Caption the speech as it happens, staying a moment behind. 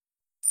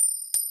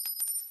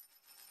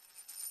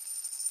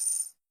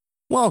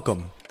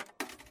Welcome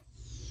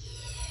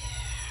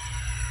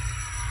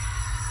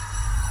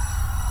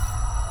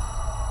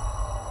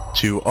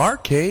to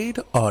Arcade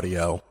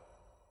Audio.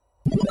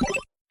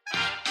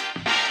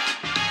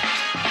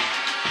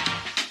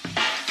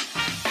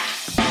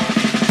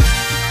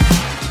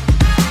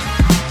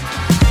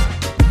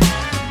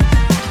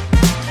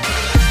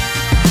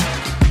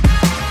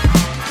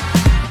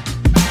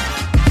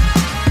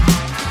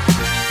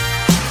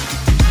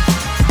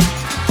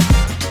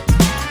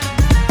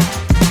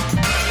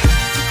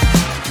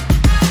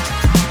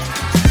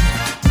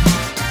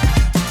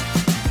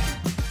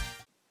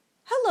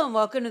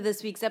 Welcome to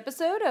this week's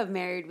episode of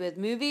Married with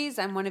Movies.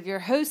 I'm one of your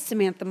hosts,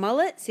 Samantha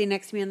Mullet. Sitting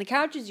next to me on the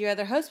couch is your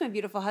other host, my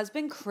beautiful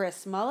husband,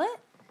 Chris Mullet.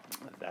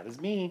 That is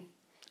me,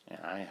 and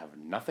I have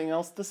nothing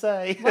else to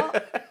say. Well,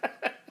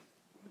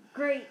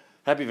 great.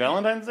 Happy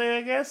Valentine's Day,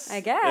 I guess?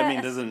 I guess. I mean,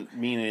 it doesn't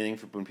mean anything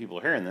for when people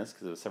are hearing this,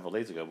 because it was several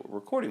days ago, but we're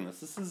recording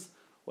this. This is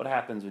what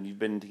happens when you've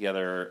been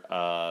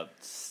together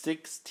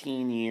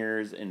 16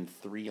 years and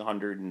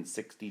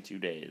 362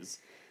 days,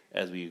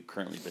 as we've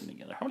currently been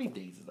together. How many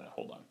days is that?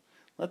 Hold on.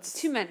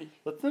 Too many.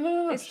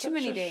 No. It's too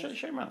many days.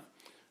 Shut your mouth.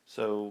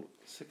 So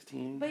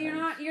 16. But you're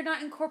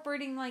not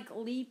incorporating like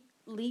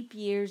leap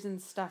years and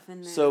stuff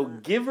in there. So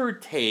give or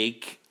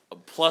take,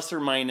 plus or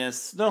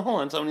minus. No,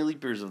 hold on. So how many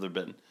leap years have there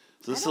been?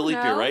 So this is a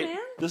leap year, right? Man.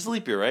 This is a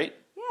leap year, right?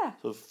 Yeah.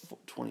 So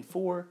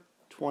 24,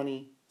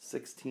 20,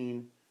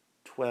 16,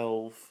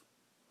 12,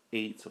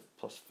 8, so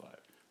plus 5.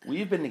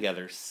 We've been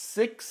together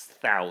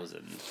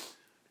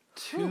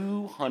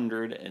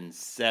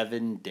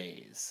 6,207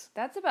 days.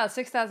 That's about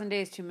 6,000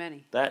 days too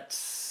many. That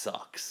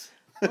sucks.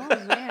 Oh,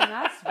 man,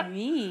 that's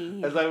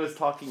mean. As I was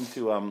talking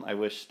to, I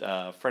wished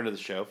a friend of the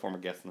show, former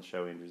guest on the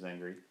show, Andrew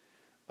Zangri,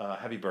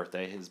 happy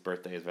birthday. His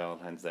birthday is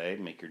Valentine's Day.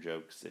 Make your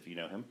jokes if you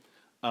know him.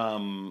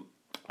 I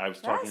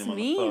was talking to him on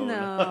the phone. Though.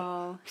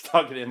 I was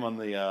talking to him on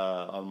the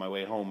on my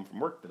way home from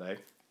work today,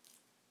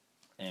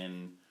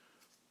 and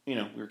we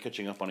were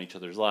catching up on each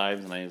other's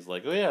lives, and I was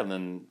like, oh yeah, and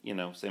then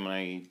Sam and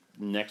I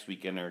next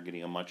weekend are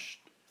getting a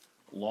much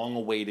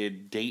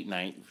long-awaited date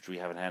night, which we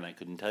haven't had. And I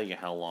couldn't tell you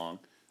how long.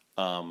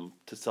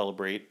 To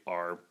celebrate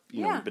our,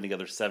 we've been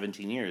together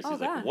 17 years.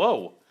 He's like,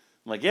 whoa.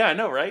 I'm like, yeah, I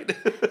know, right?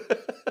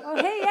 Oh,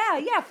 hey,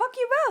 yeah, fuck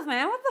you both,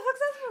 man. What the fuck's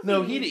that supposed to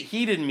mean? No,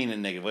 he didn't mean it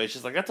negatively. It's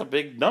just like, that's a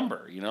big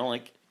number,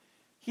 like,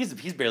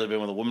 he's barely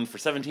been with a woman for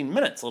 17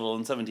 minutes, a little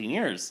than 17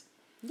 years.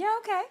 Yeah,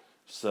 okay.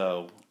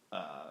 So,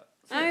 I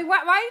mean,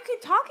 why you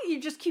keep talking?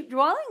 You just keep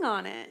dwelling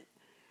on it.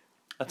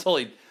 That's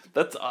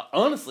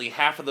honestly,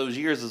 half of those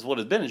years is what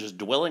it's been, is just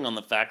dwelling on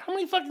the fact, how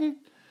many fucking...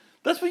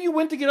 That's what you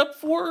went to get up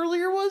for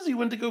earlier, was? You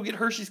went to go get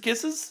Hershey's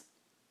Kisses?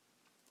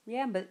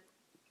 Yeah, but...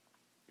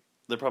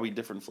 They're probably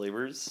different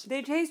flavors.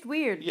 They taste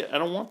weird. Yeah, I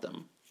don't want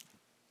them.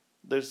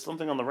 There's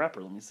something on the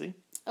wrapper. Let me see.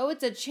 Oh,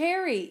 it's a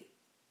cherry.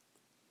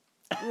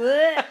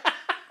 I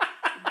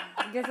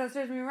guess that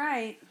serves me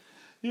right.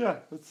 Yeah.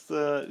 It's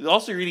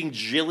also, you're eating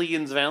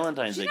Jillian's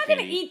Valentine's Day candy. She's not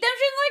going to eat them.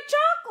 She doesn't like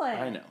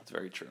chocolate. I know. It's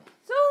very true.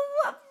 So,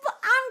 I'm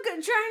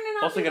trying to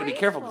not Also, you got to be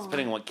careful, because wasteful.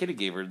 depending on what Kitty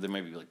gave her, they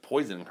might be, like,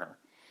 poisoning her.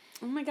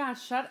 Oh my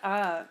gosh, shut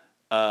up.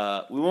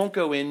 We won't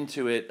go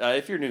into it.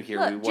 If you're new here,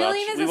 Look,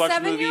 Jillian is a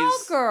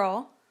 7-year-old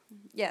girl.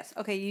 Yes.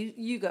 Okay,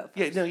 you go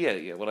first.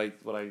 Yeah. What I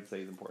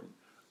say is important.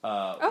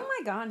 Oh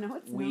my God, no,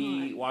 it's not.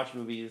 We watch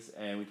movies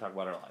and we talk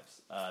about our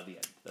lives. The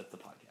end. That's the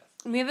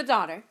podcast. We have a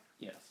daughter.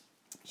 Yes.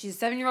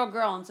 She's a 7-year-old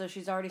girl, and so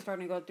she's already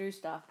starting to go through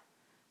stuff,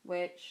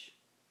 which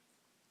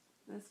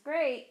is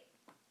great.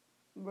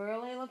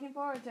 Really looking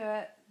forward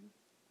to it.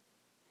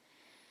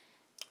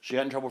 She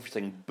got in trouble for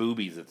saying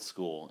boobies at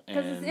school.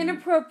 Because it's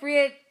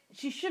inappropriate.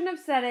 She shouldn't have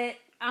said it.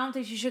 I don't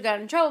think she should have got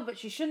in trouble, but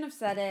she shouldn't have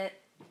said it.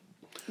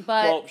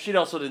 But well, she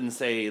also didn't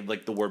say,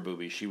 like, the word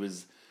boobies. She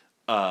was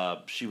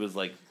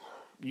like,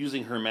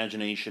 using her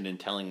imagination and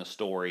telling a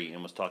story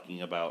and was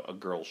talking about a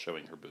girl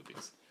showing her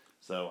boobies.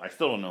 So, I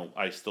still don't know.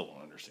 I still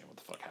don't understand what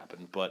the fuck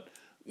happened. But,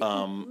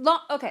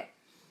 okay.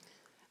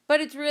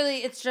 But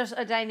it's just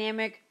a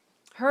dynamic.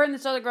 Her and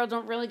this other girl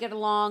don't really get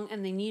along,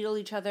 and they needle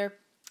each other.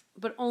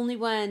 But only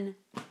when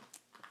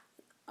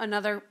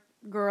another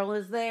girl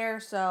is there,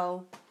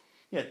 so...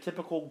 Yeah,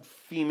 typical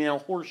female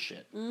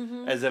horseshit.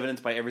 Mm-hmm. As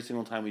evidenced by every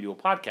single time we do a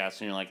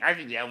podcast, and you're like, I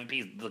think the LVP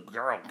is the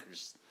girl,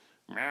 because...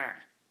 I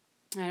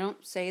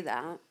don't say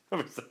that.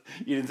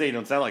 You didn't say you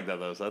don't sound like that,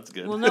 though, so that's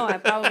good. Well, no, I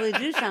probably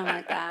do sound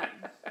like that.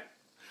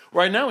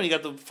 Right now, when you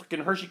got the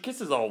fucking Hershey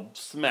Kisses all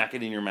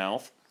smacking in your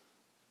mouth.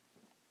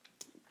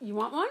 You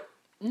want one?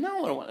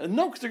 No, I don't want...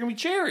 No, because they're going to be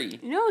cherry.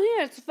 No,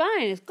 here, it's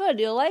fine. It's good.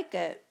 You'll like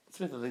it.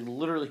 Samantha, they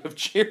literally have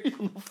cherry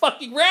on the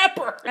fucking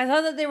wrapper. I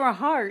thought that they were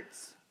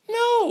hearts.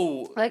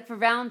 No. Like for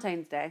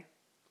Valentine's Day.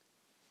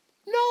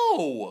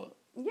 No.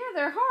 Yeah,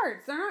 they're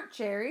hearts. They're not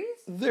cherries.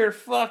 They're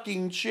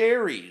fucking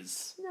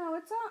cherries. No,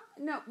 it's not.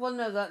 No, well,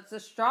 no, that's a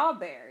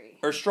strawberry.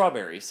 Or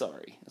strawberry,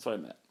 sorry. That's what I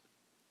meant.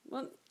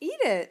 Well, eat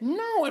it.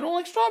 No, I don't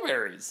like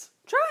strawberries.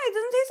 Try it. It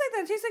doesn't taste like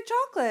that. It tastes like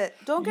chocolate.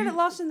 Don't get it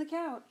lost in the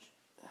couch.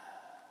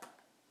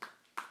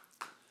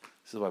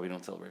 This is why we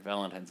don't celebrate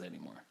Valentine's Day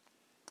anymore.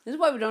 This is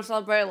why we don't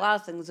celebrate a lot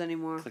of things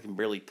anymore. I can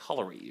barely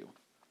tolerate you.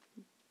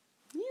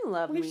 you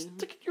love What are me? you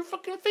sticking your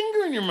fucking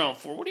finger in your mouth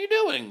for? What are you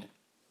doing?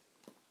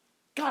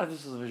 God, if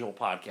this was a visual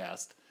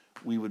podcast,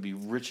 we would be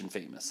rich and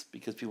famous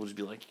because people would just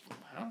be like,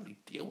 how do we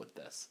deal with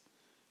this?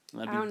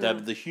 And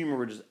the humor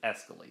would just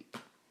escalate.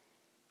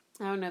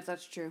 I don't know if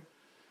that's true.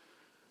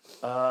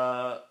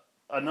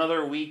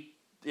 Another week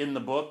in the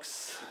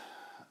books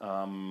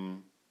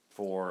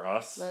for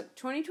us. But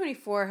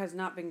 2024 has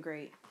not been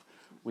great.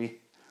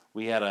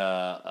 We had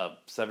a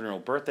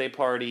 7-year-old birthday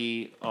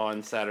party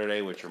on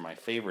Saturday, which are my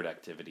favorite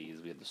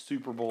activities. We had the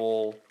Super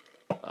Bowl.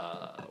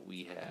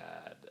 We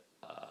had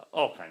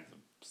all kinds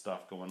of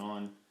stuff going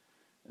on.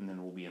 And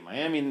then we'll be in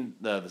Miami.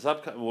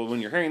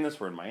 When you're hearing this,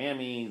 we're in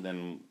Miami.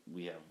 Then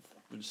we have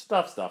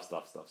stuff.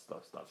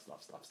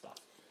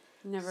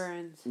 Never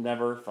ends.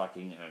 Never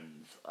fucking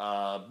ends.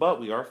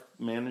 But we are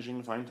managing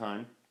to find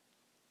time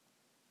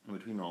in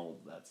between all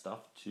that stuff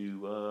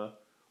to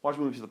watch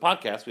movies for the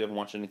podcast. We haven't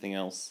watched anything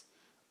else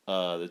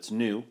that's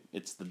new.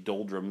 It's the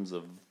doldrums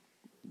of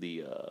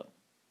the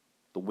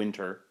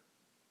winter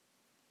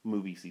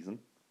movie season.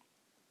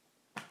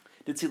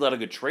 Did see a lot of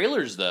good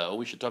trailers, though.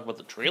 We should talk about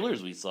the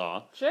trailers we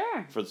saw.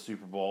 Sure. For the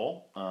Super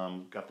Bowl.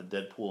 Got the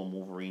Deadpool and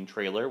Wolverine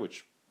trailer,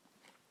 which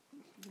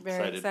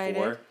Very excited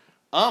for.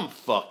 I'm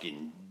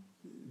fucking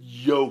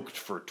yoked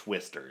for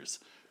Twisters.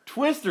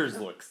 Twisters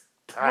looks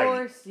tight. Of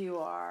course you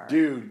are.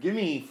 Dude, give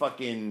me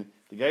fucking...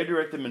 The guy who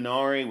directed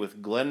Minari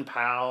with Glenn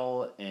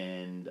Powell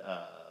and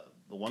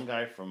the one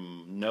guy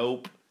from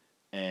Nope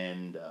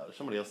and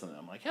somebody else in it.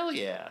 I'm like, hell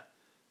yeah.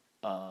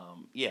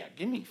 Yeah,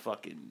 give me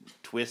fucking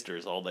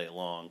Twisters all day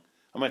long.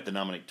 I might have to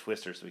nominate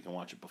Twister so we can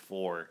watch it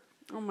before.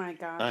 Oh my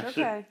gosh,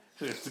 okay.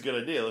 It's a good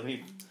idea. Let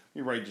me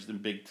write just in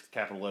big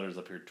capital letters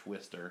up here,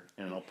 Twister,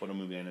 and I'll put a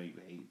movie I know you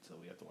hate, so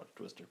we have to watch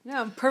Twister.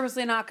 No, I'm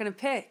purposely not going to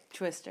pick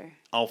Twister.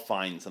 I'll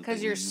find something.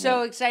 Because you're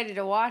so excited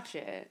to watch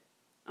it.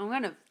 I'm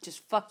going to just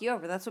fuck you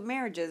over. That's what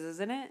marriage is,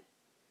 isn't it?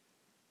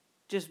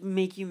 Just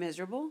make you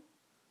miserable?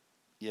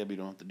 Yeah, but you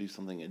don't have to do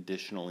something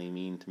additionally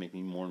mean to make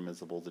me more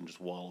miserable than just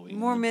wallowing.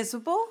 More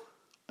miserable?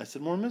 I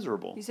said more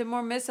miserable. You said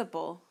more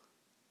miserable.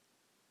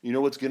 You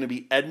know what's going to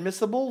be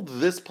admissible?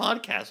 This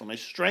podcast when I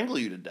strangle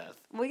you to death.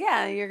 Well,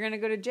 yeah, you're going to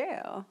go to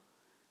jail.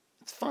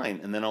 It's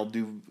fine. And then I'll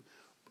do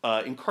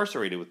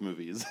incarcerated with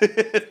movies.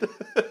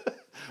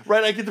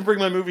 Right? I get to bring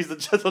my movies to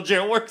just how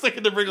jail works. I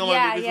get to bring all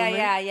my movies with me.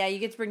 Yeah. You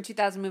get to bring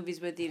 2,000 movies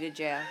with you to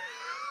jail.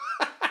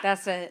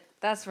 That's it.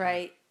 That's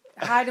right.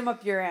 Hide them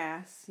up your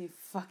ass, you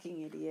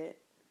fucking idiot.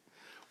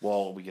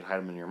 Well, we could hide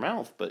them in your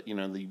mouth, but,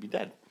 you'd be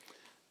dead.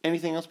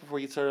 Anything else before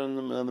you get started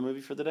on the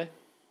movie for the day?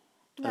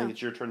 No. I think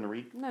it's your turn to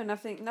read. No,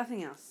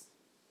 nothing else.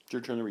 It's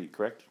your turn to read,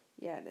 correct?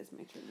 Yeah, it is my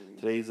turn to read.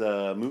 Today's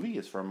movie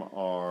is from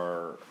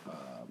our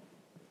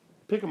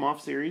Pick 'em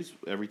Off series.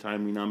 Every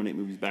time we nominate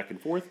movies back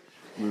and forth,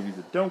 movies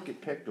that don't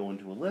get picked go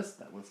into a list.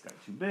 That list got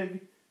too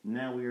big.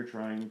 Now we are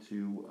trying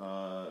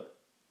to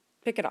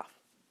pick it off.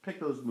 Pick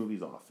those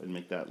movies off and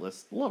make that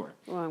list lower.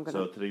 Well,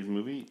 So today's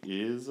movie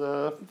is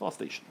Fall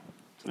Station.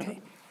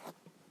 Okay.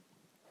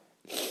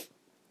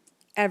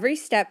 Every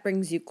step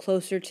brings you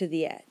closer to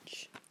the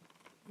edge.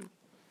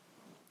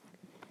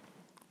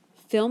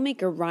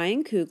 Filmmaker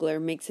Ryan Coogler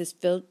makes his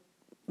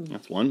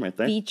That's one right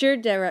there. feature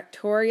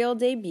directorial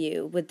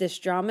debut with this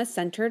drama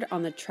centered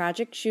on the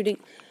tragic shooting.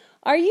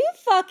 Are you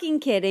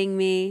fucking kidding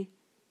me?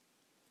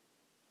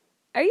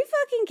 Are you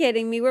fucking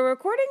kidding me? We're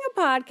recording a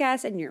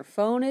podcast and your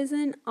phone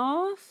isn't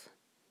off?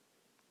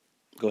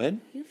 Go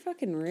ahead. You're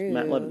fucking rude.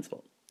 Matt Levin's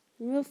fault.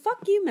 Well,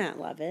 fuck you, Matt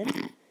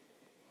Levin.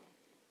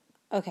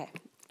 Okay.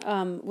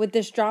 With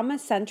this drama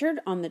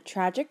centered on the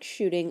tragic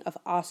shooting of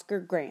Oscar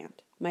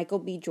Grant, Michael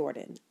B.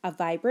 Jordan, a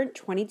vibrant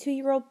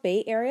 22-year-old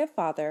Bay Area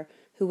father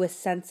who was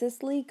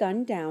senselessly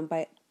gunned down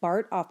by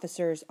BART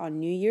officers on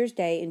New Year's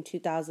Day in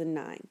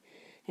 2009,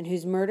 and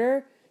whose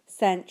murder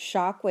sent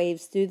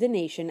shockwaves through the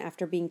nation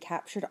after being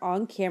captured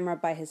on camera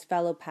by his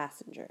fellow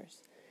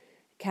passengers.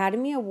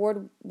 Academy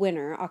Award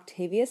winner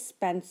Octavia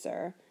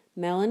Spencer,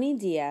 Melanie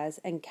Diaz,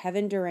 and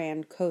Kevin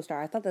Durant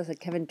co-star. I thought that said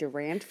Kevin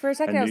Durant for a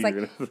second. I was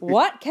like,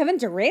 what? Kevin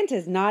Durant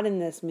is not in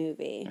this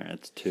movie.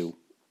 That's two.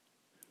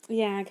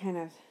 Yeah, kind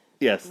of.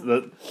 Yes,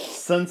 the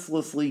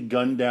senselessly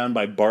gunned down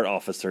by BART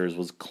officers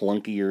was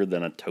clunkier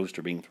than a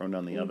toaster being thrown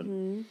down the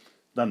oven.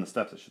 Down the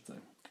steps, I should say.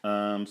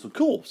 So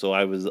cool. So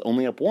I was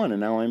only up 1,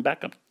 and now I'm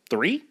back up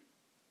 3?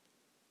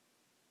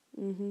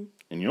 Mm-hmm.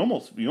 And you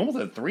almost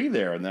had 3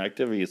 there in the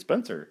Activity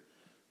Spencer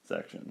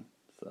section.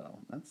 So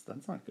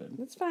that's not good.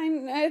 It's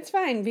fine. It's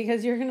fine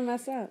because you're gonna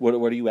mess up. What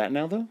are you at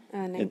now though?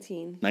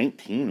 19.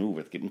 19. Ooh,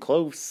 it's getting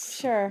close.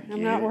 Sure,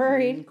 I'm not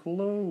worried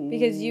close.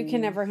 because you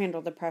can never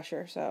handle the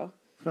pressure. So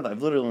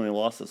I've literally only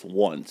lost this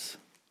once,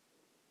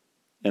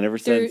 and ever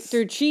since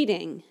through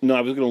cheating. No,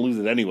 I was going to lose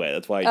it anyway.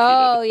 That's why I cheated.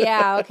 Oh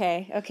yeah,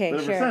 okay, But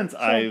ever since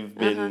I've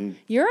been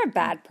You're a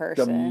bad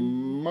person.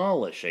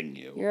 demolishing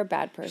you. You're a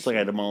bad person. Just like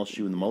I demolished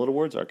you in the Mullet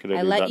Awards, I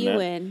let you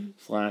win.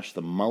 /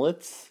 the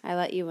Mullets. I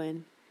let you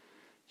win.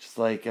 Just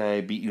like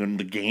I beat you in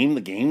the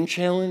game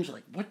challenge.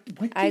 Like what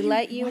I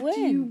let you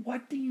win.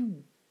 What do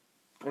you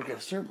like at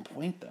a certain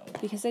point though?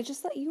 Because I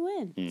just let you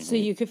win. So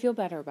you could feel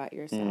better about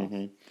yourself.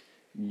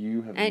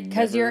 You have And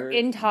because you're never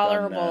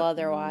intolerable done that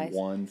otherwise.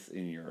 once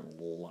in your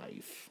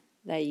life.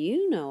 That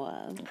you know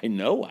of. I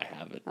know I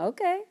haven't.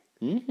 Okay.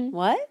 Mm-hmm.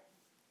 What?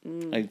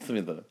 I sent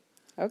me the.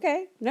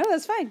 Okay. No,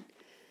 that's fine.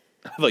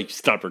 I thought you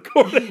stopped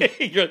recording.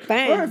 You're like,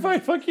 Bang. all right, fine,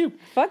 fuck you.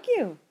 Fuck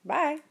you.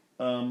 Bye.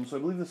 So I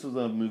believe this was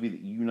a movie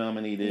that you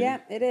nominated. Yeah,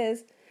 it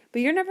is.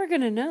 But you're never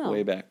going to know.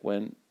 Way back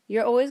when.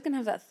 You're always going to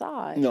have that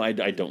thought. No, I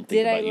don't think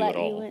Did about I you let at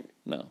all. you in?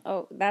 No.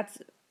 Oh, that's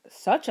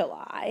such a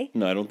lie.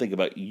 No, I don't think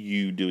about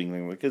you doing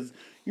things because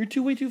you're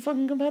way too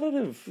fucking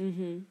competitive.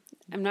 Mm-hmm.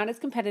 I'm not as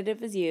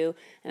competitive as you,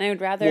 and I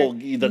would rather Well,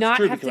 that's not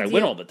true have because to I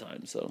win all the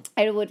time. So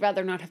I would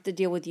rather not have to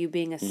deal with you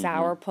being a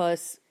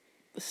sourpuss,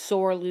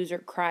 sore loser,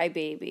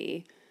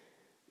 crybaby,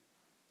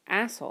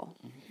 asshole.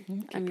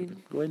 I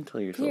mean, go ahead and tell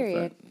yourself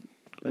period. that.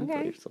 Go ahead and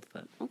tell yourself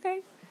that.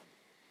 Okay.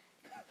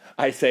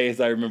 I say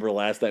as I remember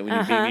last night when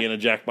you beat me in a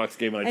Jackbox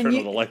game and I turned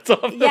all the lights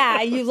off.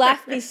 Yeah, you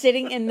left me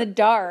sitting in the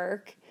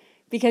dark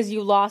because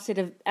you lost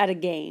it at a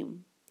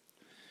game.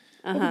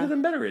 Well, because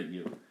I'm better at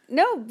you.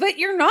 No, but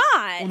you're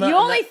not. Well, you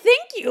only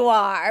think you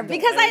are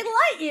because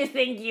I let you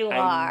think you I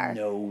are.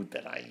 know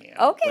that I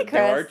am. Okay, but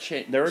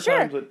Chris. There are sure.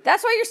 times when,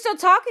 That's why you're still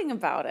talking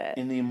about it.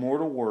 in the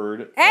immortal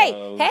word. Hey,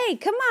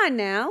 come on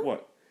now.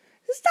 What?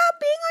 Stop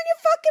being on your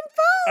fucking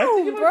phone, I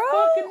think of bro.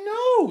 my fucking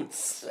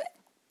notes.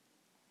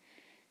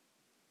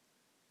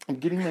 I'm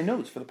getting my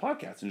notes for the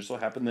podcast, and it just so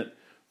happened that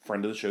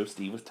friend of the show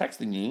Steve was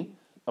texting me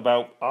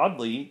about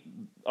oddly.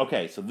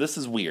 Okay, so this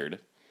is weird.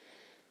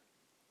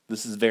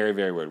 This is very,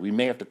 very weird. We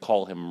may have to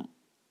call him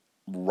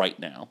right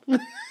now,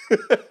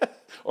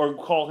 or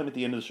call him at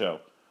the end of the show,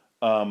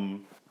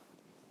 and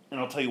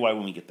I'll tell you why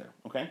when we get there.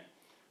 Okay.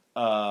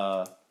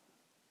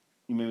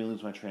 You made me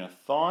lose my train of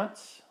thought.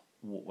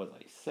 What was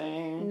I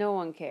saying? No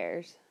one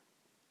cares.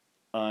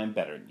 I'm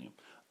better than you.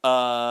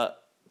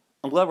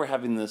 I'm glad we're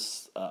having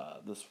this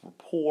this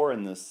rapport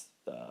and this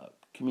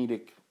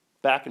comedic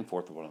back and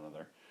forth with one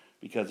another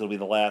because it'll be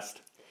the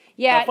last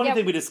funny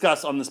thing we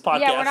discuss on this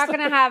podcast. Yeah, we're not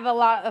going to have a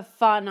lot of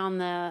fun on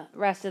the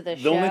rest of the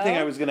show. The only thing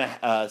I was going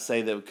to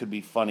say that could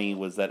be funny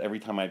was that every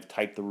time I've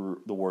typed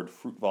the word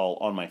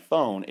Fruitvale on my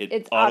phone,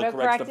 it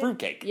autocorrects the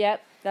fruitcake.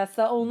 Yep, that's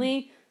the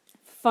only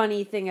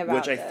funny thing about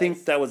Which I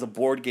think that was a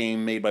board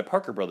game made by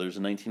Parker Brothers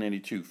in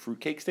 1992,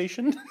 Fruitcake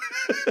Station.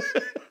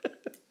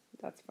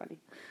 That's funny.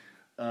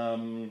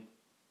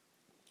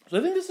 So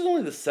I think this is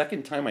only the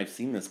second time I've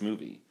seen this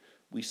movie.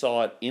 We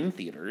saw it in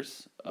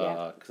theaters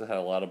because it had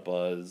a lot of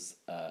buzz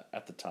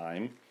at the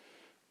time.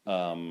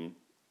 Then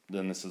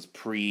this is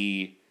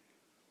pre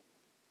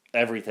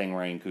everything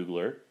Ryan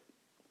Coogler,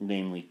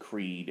 namely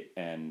Creed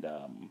and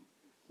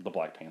the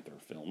Black Panther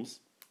films.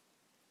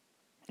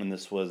 And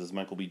this was as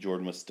Michael B.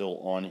 Jordan was still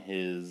on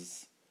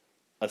his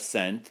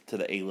ascent to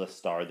the A-list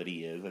star that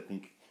he is. I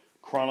think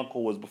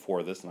Chronicle was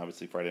before this, and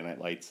obviously Friday Night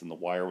Lights and The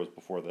Wire was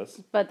before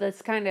this. But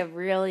this kind of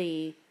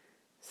really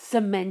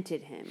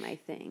cemented him, I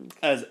think,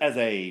 as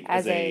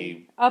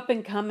a up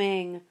and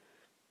coming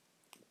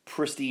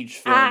prestige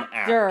film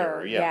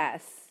actor. Yeah.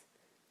 Yes.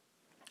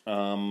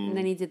 And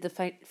then he did the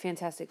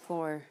Fantastic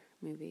Four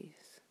movies.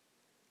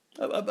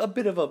 A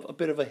bit of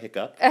a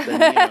hiccup. Then,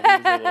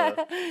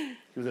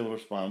 he was able to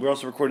respond. We're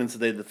also recording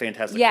today the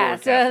Fantastic Four. Yeah,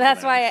 so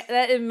that's why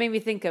that made me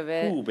think of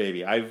it. Ooh,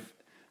 baby, I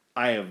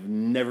have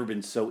never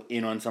been so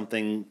in on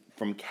something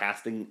from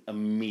casting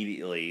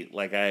immediately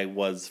like I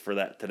was for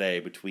that today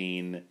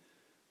between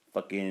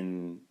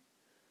fucking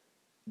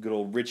good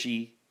old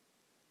Richie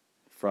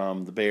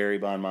from the Barry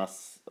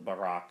Bonmas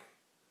Barack.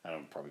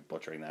 I'm probably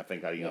butchering that. I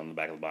think on the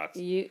back of the box.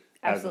 You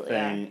absolutely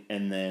as the thing,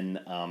 and then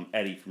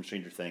Eddie from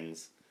Stranger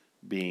Things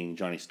being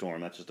Johnny Storm.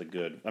 That's just a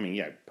good. I mean,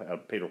 yeah,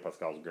 Pedro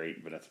Pascal's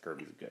great. Vanessa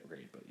Kirby's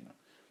great, but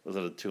those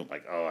are the two. I'm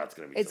like, oh, that's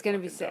gonna be. It's gonna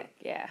be sick.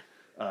 Yeah.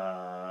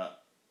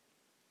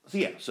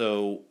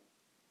 So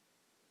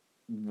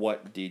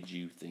what did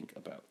you think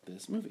about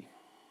this movie?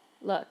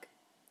 Look,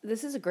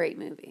 this is a great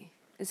movie.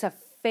 It's a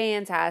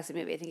fantastic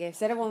movie. I think I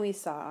said it when we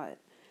saw it.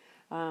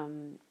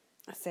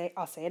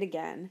 I'll say it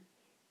again.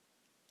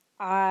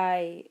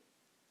 I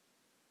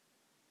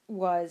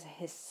was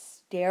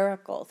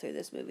hysterical through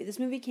this movie. This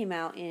movie came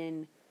out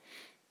in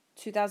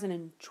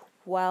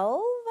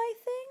 2012, I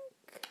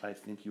think. I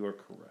think you are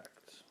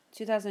correct.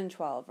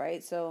 2012,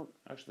 right? So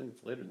I actually think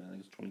it's later than that. I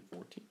think it's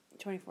 2014.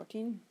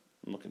 2014?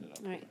 I'm looking it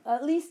up. All right.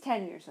 At least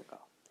 10 years ago.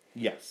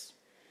 Yes.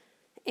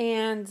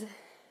 And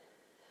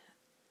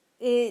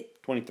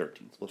it...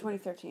 2013.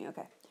 2013,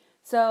 okay.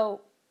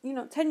 So,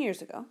 10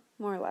 years ago,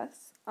 more or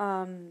less.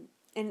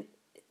 And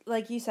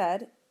like you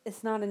said,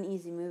 it's not an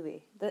easy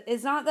movie.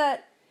 It's not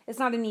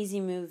an easy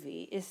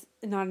movie. It's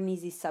not an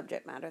easy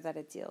subject matter that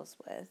it deals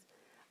with.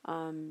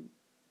 I'm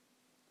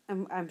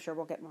sure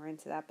we'll get more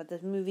into that, but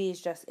this movie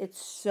is it's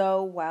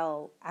so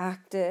well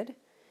acted,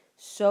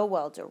 so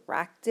well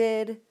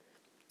directed.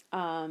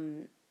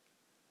 I'm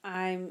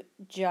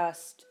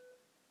just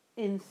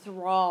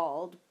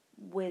enthralled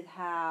with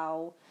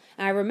how,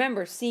 and I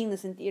remember seeing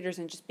this in theaters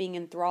and just being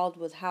enthralled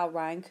with how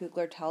Ryan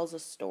Coogler tells a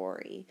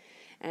story.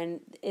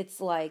 And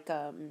it's like,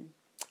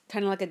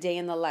 kind of like a day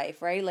in the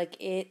life, right? Like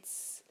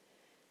it's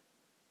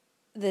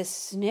this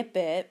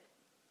snippet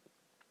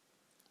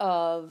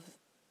of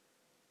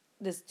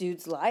this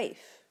dude's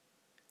life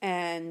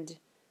and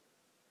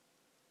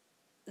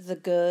the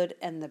good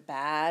and the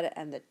bad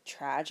and the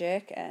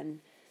tragic and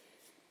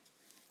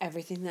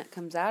everything that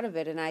comes out of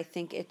it. And I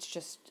think it's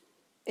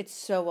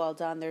so well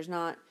done. There's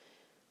not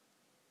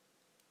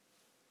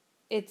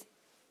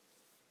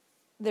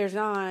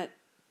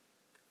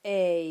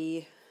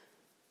a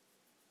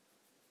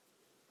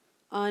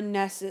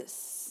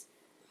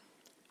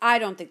I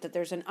don't think that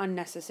there's an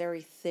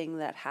unnecessary thing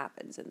that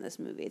happens in this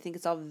movie. I think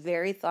it's all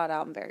very thought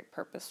out and very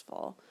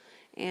purposeful.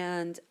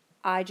 And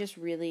I just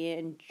really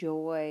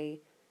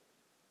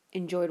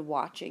enjoyed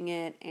watching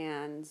it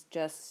and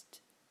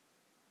just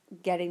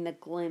getting the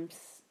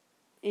glimpse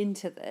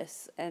into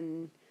this.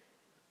 And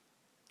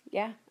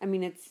yeah, I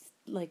mean, it's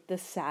like the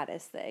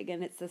saddest thing.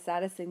 And it's the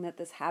saddest thing that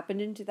this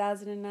happened in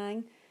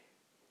 2009.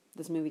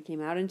 This movie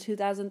came out in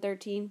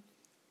 2013.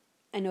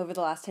 And over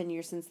the last 10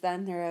 years since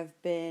then, there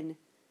have been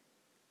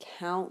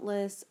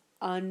countless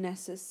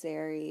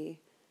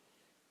unnecessary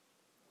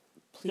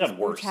police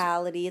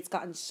brutality. It's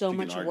gotten so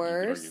much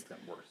worse. It's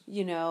gotten worse.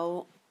 You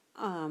know,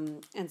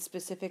 and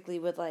specifically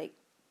with like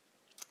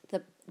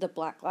the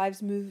Black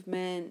Lives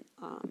movement,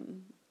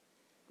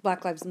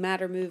 Black Lives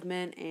Matter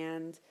movement,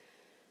 and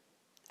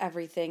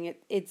everything.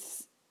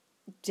 It's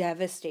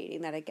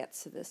devastating that it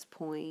gets to this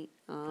point.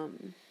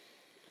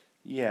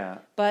 Yeah.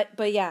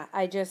 But yeah,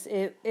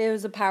 it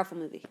was a powerful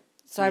movie,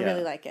 so I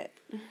really like it.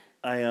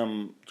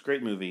 It's a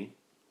great movie.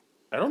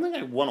 I don't think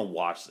I want to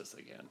watch this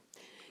again.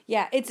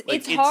 Yeah, it's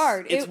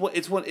hard.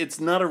 It's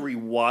not a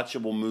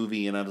rewatchable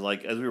movie, and I was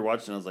like, as we were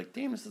watching, I was like,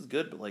 damn, this is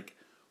good, but like,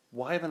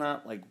 why have I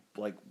not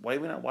why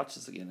have we not watched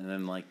this again? And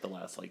then like the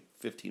last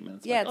 15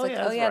 minutes, yeah,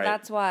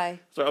 that's why.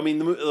 So I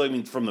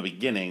mean, from the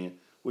beginning,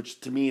 which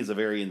to me is a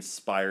very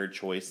inspired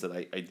choice that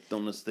I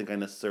don't think I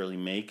necessarily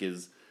make,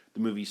 is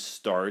the movie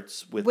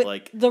starts with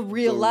like the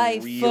real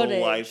life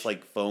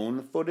like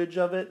phone footage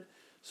of it.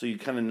 So you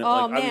kind of know,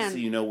 obviously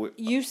you know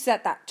you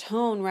set that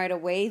tone right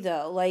away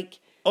though, like.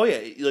 Oh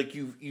yeah, like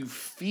you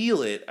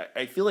feel it.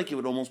 I feel like it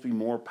would almost be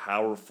more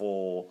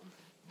powerful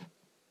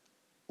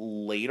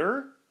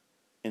later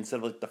instead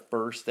of like the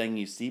first thing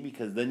you see,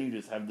 because then you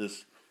just have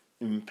this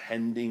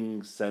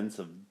impending sense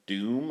of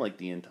doom like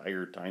the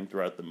entire time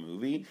throughout the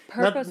movie.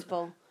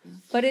 Purposeful.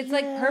 But it's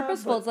like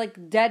purposeful. It's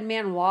like Dead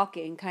Man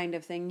Walking kind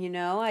of thing, you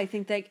know? I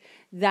think like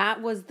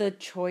that was the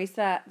choice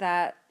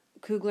that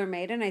Coogler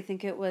made, and I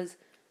think it was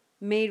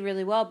made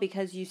really well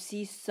because you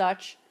see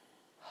such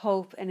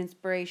hope and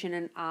inspiration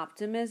and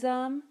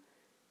optimism,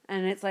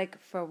 and it's like,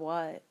 for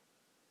what?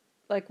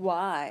 Like,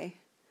 why?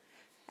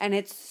 And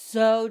it's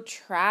so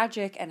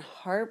tragic and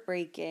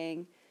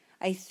heartbreaking.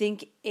 I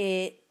think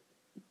it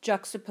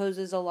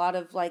juxtaposes a lot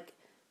of like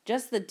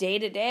just the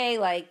day-to-day,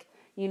 like,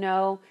 you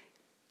know,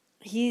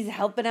 he's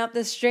helping out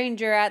this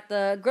stranger at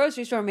the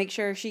grocery store, make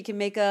sure she can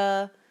make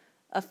a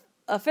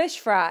fish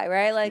fry,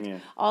 right? Like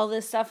all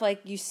this stuff,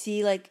 like you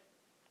see like,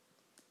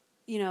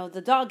 you know,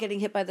 the dog getting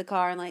hit by the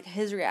car and like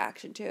his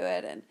reaction to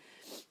it and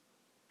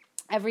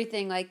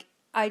everything. Like,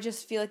 I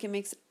just feel like it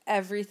makes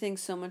everything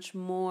so much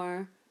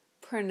more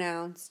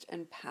pronounced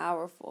and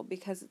powerful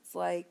because it's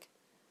like,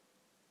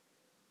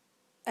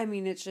 I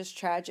mean, it's just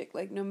tragic.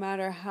 Like, no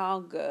matter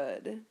how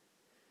good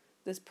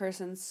this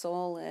person's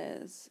soul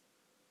is,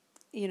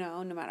 you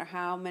know, no matter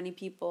how many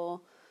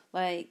people,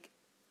 like,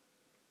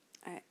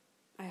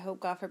 I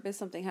hope, God forbid,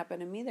 something happened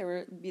to me, there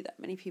would be that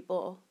many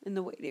people in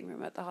the waiting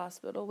room at the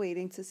hospital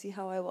waiting to see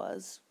how I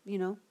was, you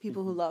know,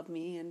 people who love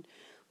me and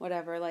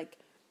whatever, like,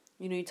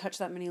 you know, you touch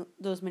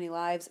those many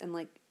lives, and,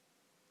 like,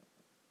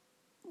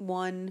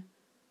 one,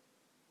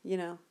 you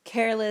know,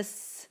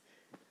 careless,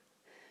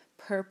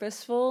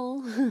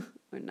 purposeful,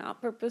 or not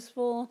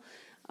purposeful,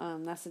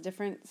 that's a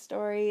different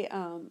story,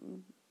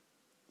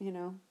 you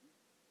know,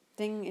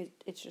 thing,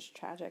 it's just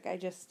tragic. I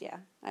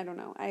don't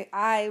know.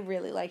 I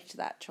really liked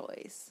that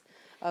choice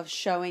of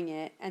showing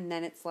it, and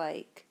then it's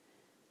like,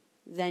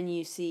 then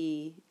you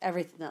see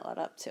everything that led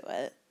up to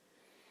it.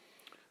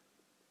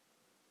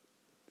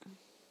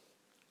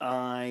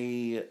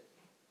 I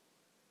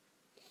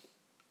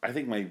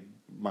think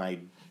my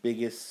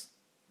biggest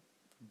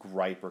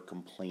gripe or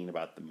complaint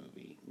about the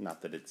movie,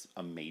 not that it's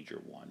a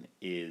major one,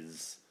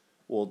 is,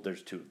 well,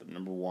 there's two of them.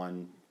 Number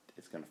one,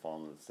 it's going to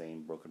fall into the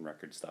same broken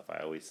record stuff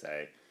I always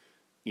say.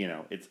 You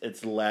know,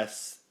 it's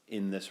less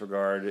in this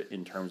regard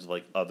in terms of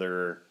like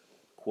other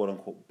quote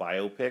unquote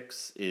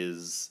biopics,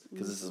 is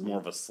because this is more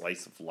of a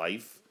slice of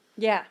life.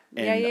 Yeah.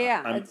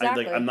 And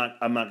Exactly. I'm not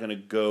going to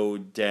go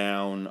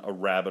down a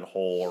rabbit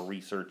hole or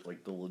research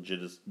like the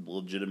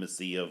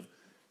legitimacy of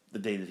the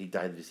day that he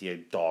died. Did he see a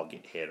dog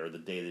get hit, or the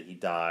day that he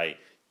died?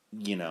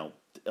 You know,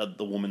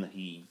 the woman that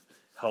he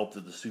helped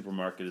at the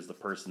supermarket is the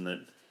person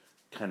that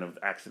kind of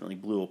accidentally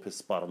blew up his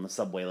spot on the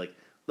subway. Like,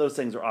 those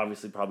things are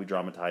obviously probably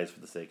dramatized for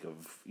the sake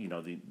of, you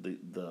know,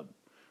 the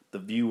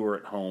viewer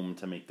at home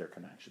to make their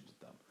connections with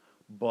them.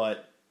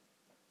 But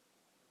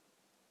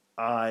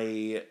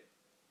I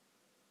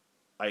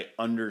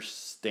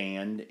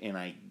understand and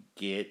I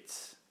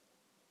get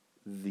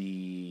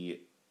the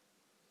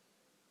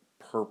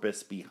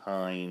purpose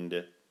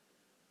behind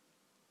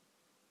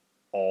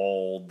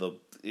all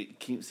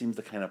seems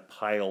to kind of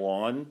pile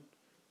on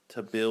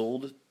to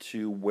build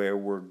to where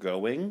we're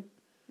going,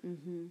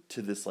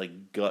 to this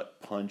like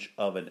gut punch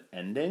of an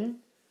ending.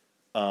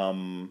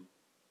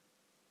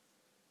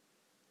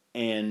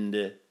 And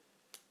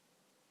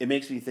it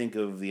makes me think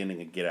of the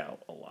ending of Get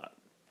Out a lot.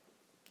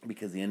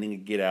 Because the ending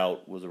of Get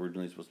Out was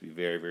originally supposed to be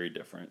very, very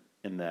different.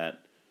 In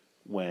that,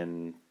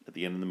 when, at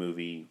the end of the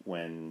movie,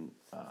 when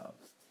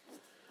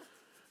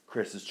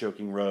Chris is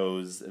choking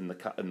Rose and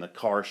the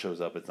car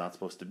shows up, it's not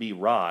supposed to be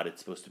Rod, it's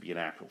supposed to be an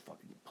actual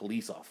fucking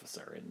police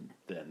officer. And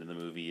the end of the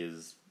movie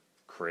is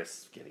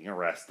Chris getting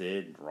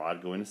arrested, and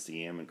Rod going to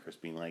see him, and Chris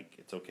being like,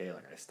 it's okay,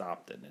 like, I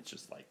stopped it. And it's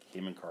just like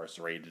him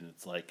incarcerated, and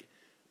it's like,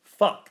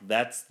 fuck,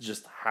 that's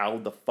just how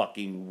the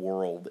fucking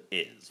world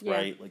is,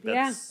 right? Like,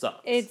 that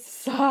sucks. It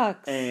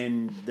sucks.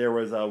 And there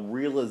was a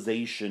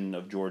realization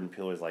of Jordan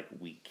Peele was like,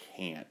 we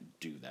can't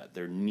do that.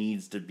 There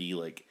needs to be,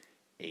 like,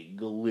 a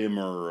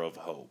glimmer of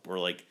hope. Or,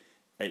 like,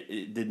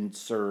 it didn't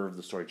serve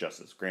the story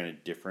justice.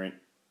 Granted, different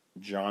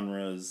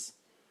genres.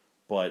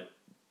 But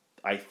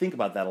I think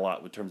about that a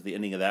lot in terms of the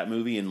ending of that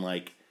movie and,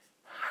 like,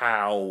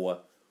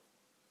 how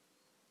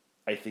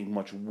I think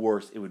much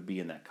worse it would be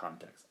in that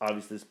context.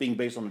 Obviously, this being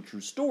based on a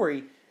true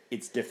story,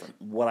 it's different.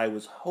 What I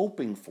was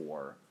hoping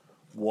for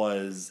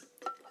was,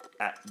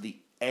 at the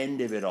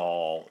end of it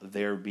all,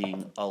 there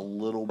being a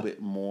little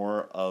bit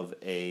more of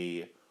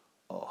a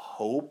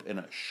hope and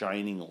a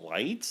shining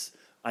light.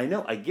 I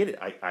know, I get it.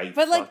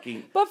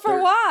 But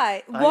for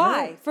why?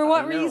 Why? For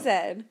what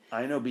reason?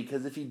 I know,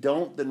 because if you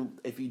don't, then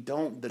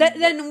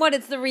then what?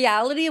 It's the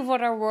reality of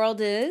what our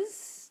world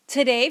is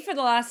today for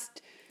the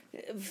last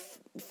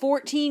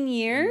 14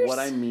 years? What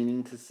I'm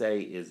meaning to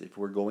say is, if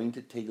we're going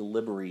to take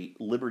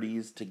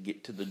liberties to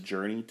get to the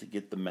journey, to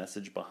get the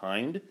message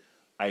behind,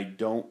 I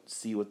don't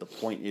see what the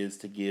point is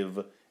to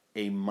give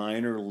a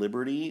minor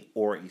liberty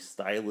or a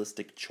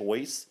stylistic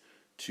choice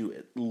to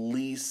at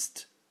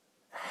least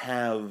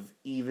have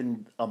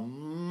even a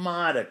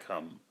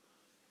modicum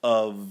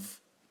of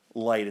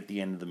light at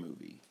the end of the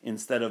movie.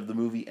 Instead of the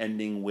movie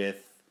ending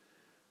with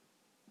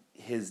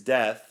his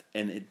death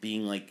and it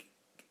being like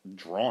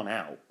drawn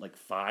out, like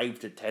 5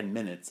 to 10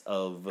 minutes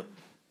of,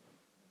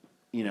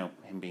 you know,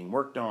 him being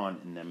worked on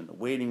and them in the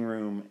waiting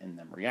room and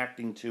them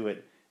reacting to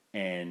it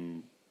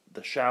and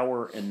the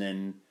shower and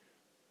then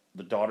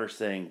the daughter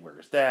saying,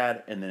 "Where's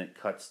Dad?" And then it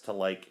cuts to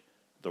like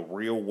the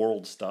real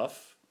world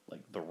stuff,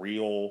 like the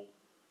real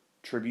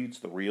tributes,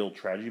 the real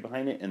tragedy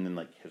behind it, and then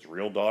like his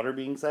real daughter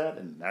being sad,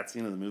 and that's the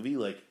end of the movie.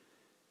 Like,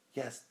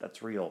 yes,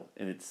 that's real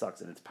and it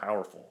sucks and it's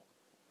powerful.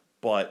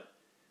 But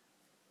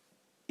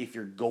if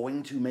you're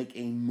going to make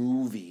a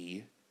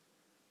movie,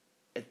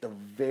 at the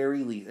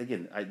very least,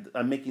 again,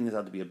 I'm making this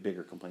out to be a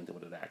bigger complaint than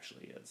what it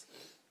actually is.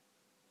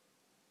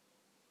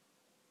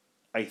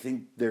 I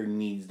think there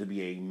needs to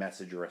be a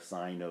message or a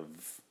sign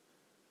of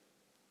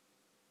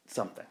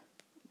something.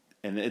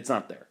 And it's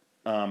not there.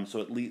 So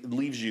it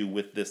leaves you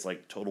with this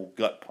like total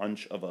gut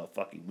punch of a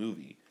fucking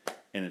movie.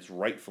 And it's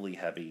rightfully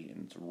heavy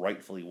and it's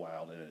rightfully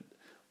wild and it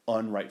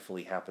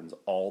unrightfully happens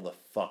all the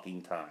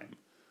fucking time.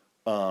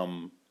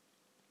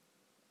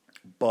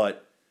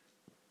 But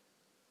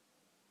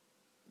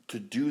to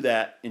do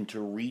that and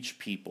to reach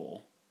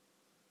people,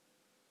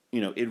 you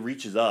know, it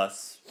reaches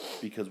us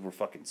because we're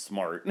fucking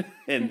smart.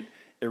 And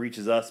it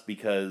reaches us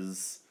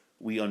because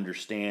we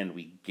understand,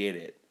 we get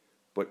it.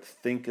 But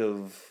think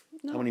of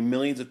how many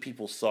millions of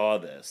people saw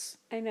this.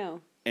 I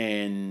know.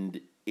 And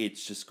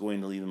it's just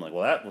going to leave them like,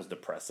 well, that was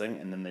depressing.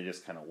 And then they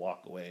just kind of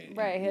walk away.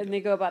 Right, and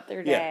they go about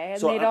their day. Yeah. And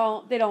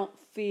So they don't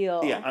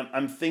feel... Yeah,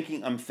 I'm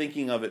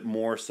thinking of it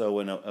more so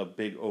in a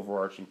big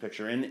overarching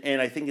picture.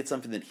 And I think it's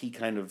something that he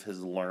kind of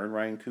has learned,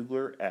 Ryan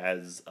Coogler,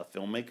 as a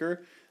filmmaker.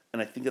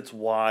 And I think that's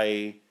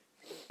why...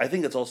 I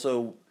think it's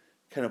also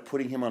kind of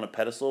putting him on a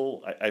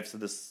pedestal. I've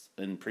said this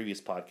in previous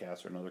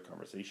podcasts or in other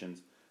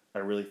conversations. I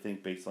really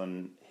think based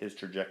on his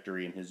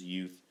trajectory and his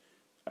youth,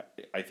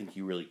 I think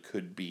he really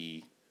could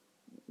be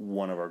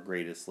one of our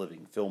greatest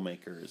living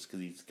filmmakers because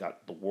he's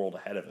got the world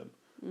ahead of him.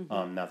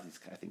 Mm-hmm. Now that he's,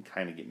 I think,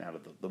 kind of getting out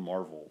of the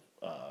Marvel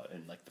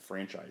and like the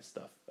franchise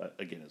stuff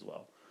again as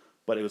well.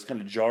 But it was kind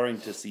of jarring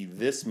to see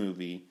this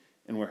movie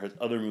and where his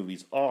other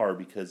movies are,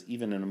 because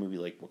even in a movie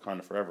like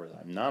Wakanda Forever that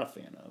I'm not a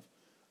fan of,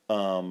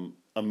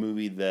 a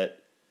movie that,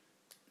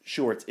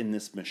 sure, it's in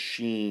this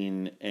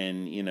machine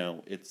and, you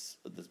know, it's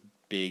this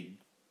big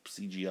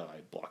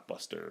CGI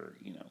blockbuster,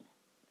 you know,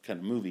 kind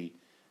of movie,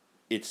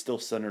 it's still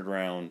centered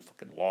around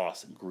fucking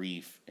loss and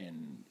grief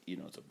and, you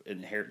know, it's an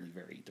inherently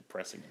very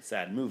depressing and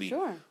sad movie.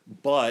 Sure.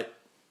 But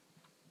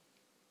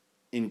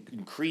in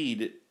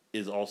Creed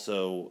is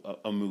also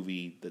a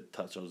movie that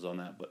touches on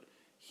that, but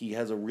he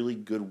has a really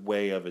good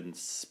way of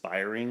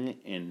inspiring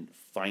and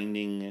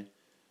finding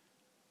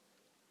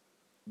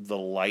the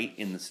light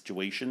in the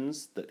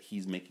situations that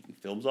he's making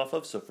films off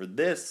of. So for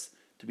this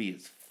to be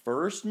his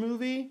first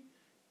movie,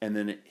 and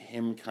then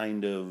him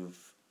kind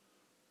of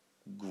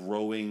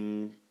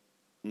growing,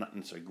 not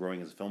necessarily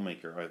growing as a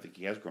filmmaker, I think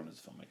he has grown as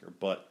a filmmaker,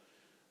 but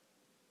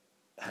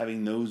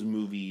having those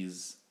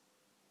movies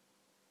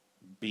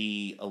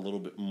be a little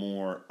bit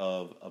more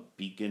of a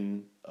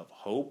beacon of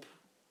hope,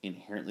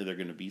 inherently they're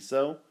going to be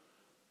so.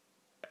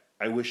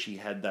 I wish he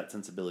had that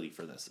sensibility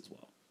for this as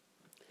well.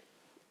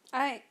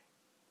 I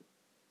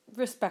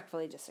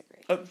respectfully disagree.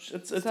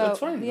 It's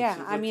fine.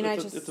 Yeah,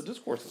 It's a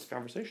discourse, it's a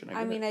conversation.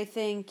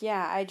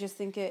 I just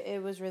think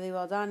it was really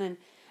well done, and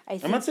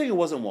I'm not saying it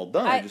wasn't well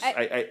done.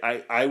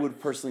 I would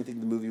personally think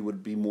the movie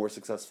would be more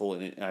successful,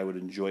 and I would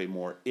enjoy it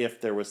more if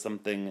there was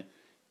something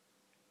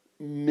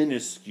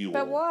minuscule.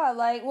 But what?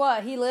 Like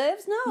what? He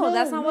lives? No,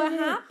 that's not what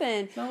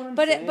happened. Not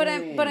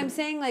what I'm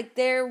saying like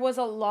there was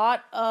a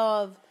lot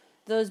of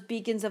those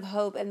beacons of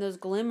hope and those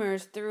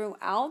glimmers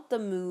throughout the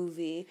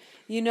movie.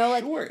 You know,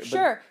 like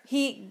sure,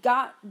 he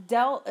got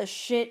dealt a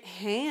shit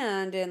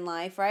hand in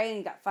life, right? And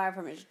he got fired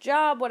from his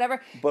job,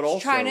 whatever. But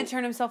also trying to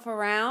turn himself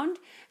around.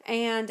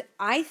 And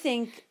I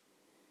think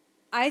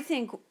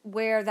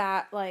where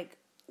that like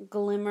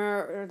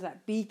glimmer or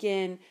that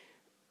beacon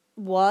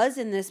was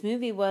in this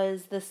movie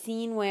was the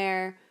scene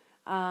where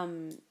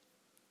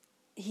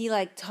he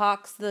like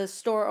talks the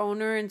store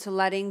owner into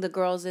letting the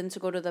girls in to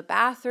go to the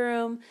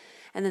bathroom,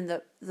 and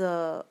then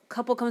the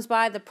couple comes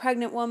by, the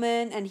pregnant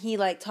woman, and he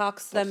like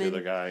talks them in,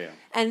 the guy, yeah.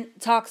 and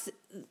talks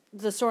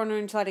the store owner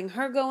into letting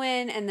her go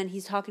in, and then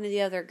he's talking to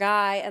the other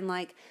guy, and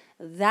like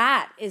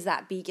that is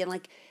that beacon,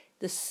 like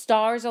the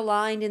stars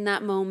aligned in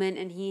that moment,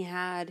 and he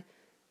had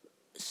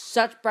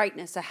such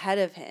brightness ahead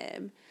of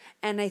him.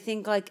 And I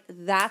think, like,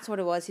 that's what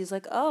it was. He's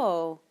like,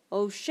 oh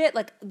shit.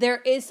 Like, there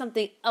is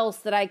something else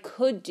that I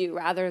could do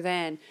rather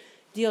than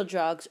deal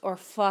drugs or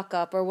fuck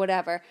up or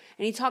whatever.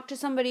 And he talked to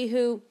somebody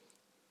who,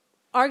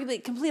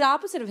 arguably, complete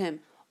opposite of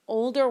him.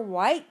 Older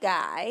white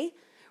guy,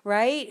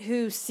 right?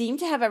 Who seemed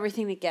to have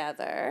everything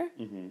together,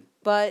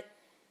 but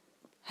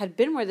had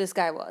been where this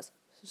guy was.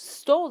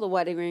 Stole the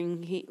wedding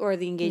ring or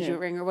the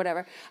engagement ring or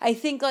whatever. I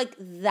think, like,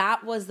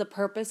 that was the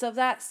purpose of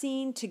that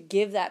scene, to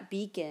give that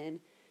beacon.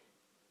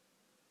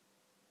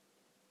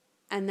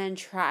 And then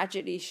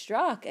tragedy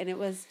struck, and it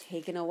was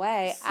taken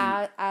away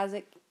as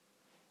it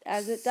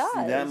does.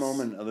 See, that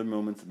moment and other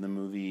moments in the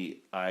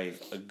movie, I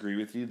agree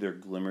with you. They're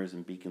glimmers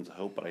and beacons of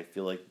hope, but I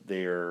feel like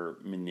they're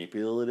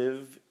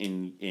manipulative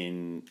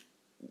in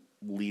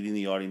leading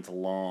the audience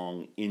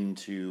along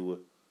into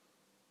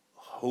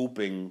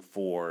hoping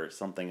for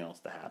something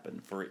else to happen,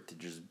 for it to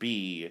just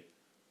be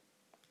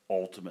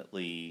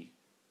ultimately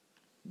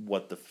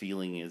what the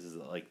feeling is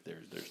that like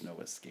there's no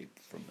escape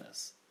from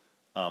this.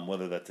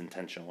 Whether that's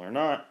intentional or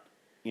not,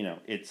 you know,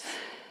 it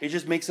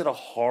just makes it a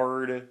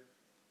hard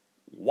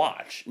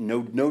watch.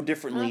 No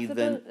differently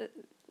than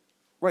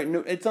right. No,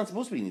 it's not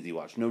supposed to be an easy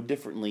watch. No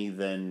differently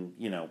than,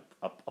 you know,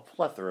 a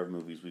plethora of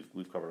movies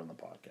we've covered on the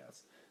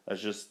podcast.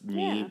 That's just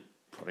me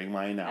putting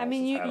my analysis. I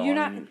mean, you're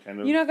not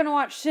going to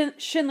watch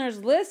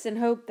Schindler's List and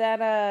hope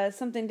that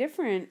something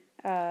different.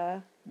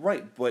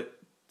 Right, but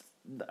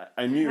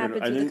I knew I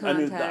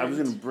was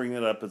going to bring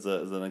it up as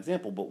an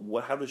example.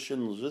 But how does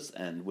Schindler's List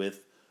end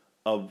with?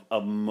 A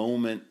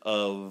moment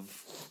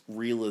of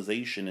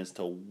realization as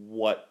to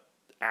what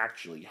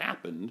actually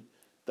happened.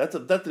 That's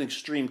an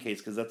extreme case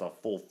because that's a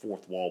full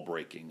fourth wall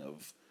breaking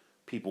of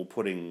people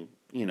putting,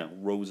 you know,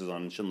 roses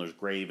on Schindler's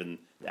grave and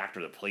the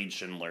actor that played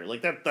Schindler.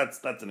 Like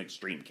that's an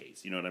extreme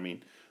case. You know what I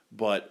mean?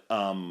 But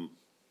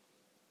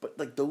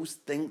like those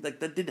things, like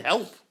that did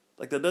help.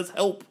 Like that does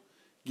help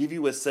give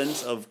you a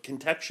sense of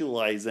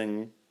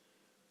contextualizing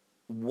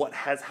what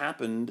has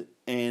happened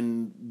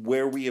and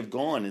where we have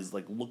gone. Is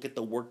like, look at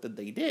the work that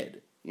they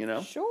did, you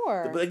know?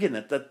 Sure. But again,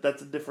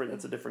 that's a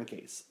different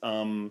case.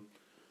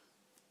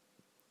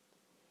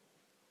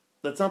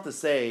 That's not to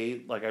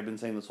say, like I've been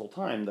saying this whole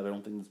time, that I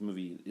don't think this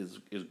movie is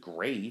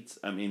great.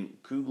 I mean,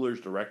 Coogler's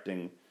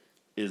directing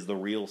is the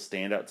real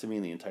standout to me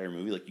in the entire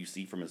movie. Like you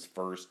see from his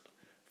first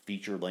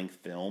feature-length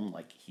film,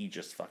 like he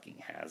just fucking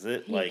has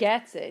it. He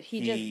gets it.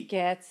 He just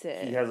gets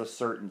it. He has a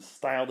certain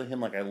style to him.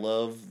 Like I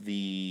love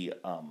the,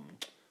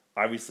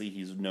 obviously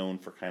he's known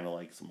for kind of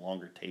like some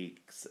longer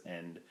takes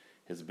and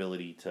his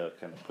ability to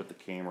kind of put the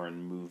camera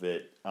and move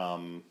it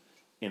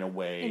in a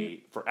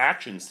way for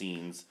action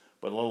scenes,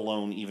 but let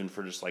alone even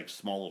for just like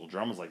small little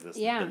dramas like this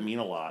that mean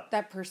a lot.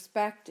 That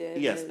perspective.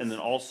 Yes, and then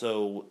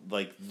also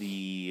like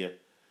the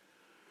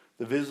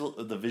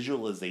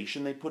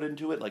visualization they put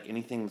into it, like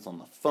anything that's on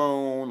the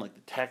phone, like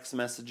the text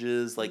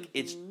messages, like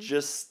it's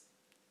just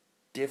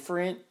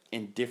different,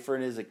 and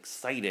different is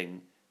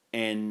exciting,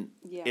 and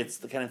it's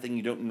the kind of thing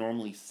you don't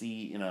normally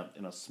see in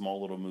a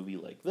small little movie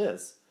like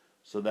this.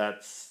 So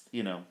that's,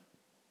 you know,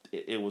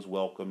 it was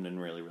welcomed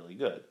and really, really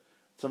good.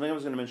 Something I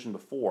was going to mention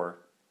before,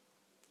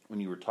 when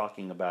you were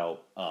talking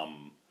about,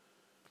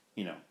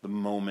 you know, the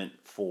moment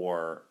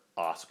for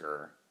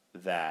Oscar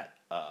that,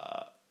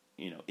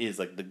 you know, is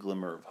like the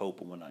glimmer of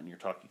hope and whatnot, and you're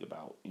talking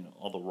about, you know,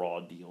 all the raw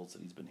deals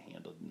that he's been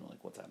handled, you know,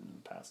 like what's happened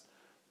in the past.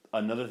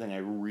 Another thing I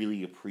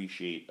really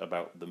appreciate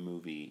about the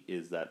movie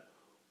is that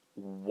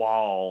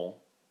while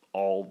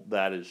all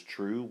that is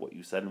true, what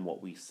you said and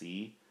what we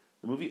see,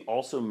 the movie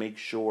also makes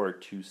sure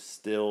to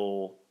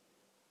still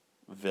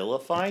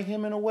vilify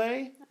him in a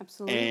way.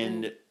 Absolutely.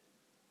 And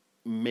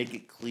make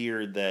it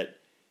clear that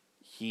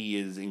he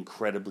is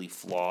incredibly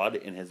flawed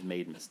and has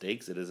made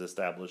mistakes. It is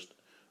established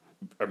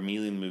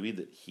immediately in the movie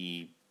that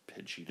he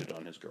had cheated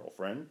on his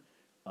girlfriend.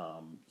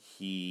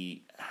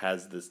 He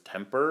has this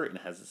temper and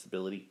has this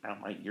ability. Ow,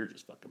 my ear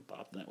just fucking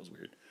popped, and that was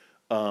weird.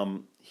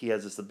 He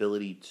has this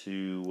ability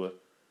to...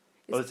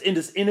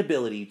 this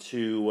inability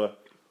to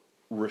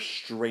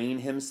restrain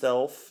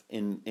himself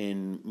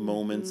in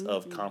moments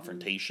of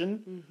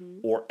confrontation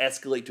or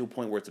escalate to a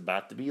point where it's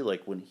about to be,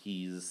 like when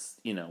he's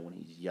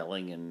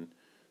yelling and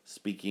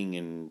speaking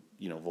in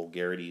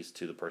vulgarities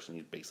to the person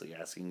he's basically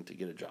asking to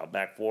get a job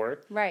back for,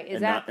 right?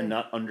 Exactly. And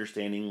not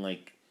understanding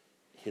like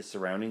his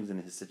surroundings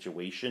and his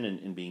situation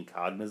and being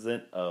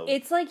cognizant of...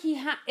 It's like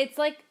it's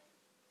like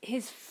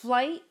his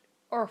flight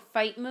or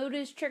fight mode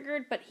is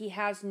triggered, but he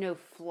has no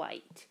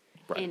flight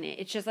in it.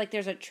 It's just like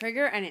there's a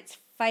trigger and it's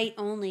fight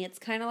only. It's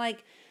kind of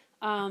like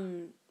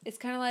in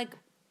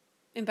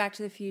Back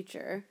to the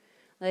Future,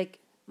 like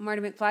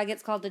Marty McFly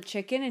gets called a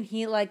chicken and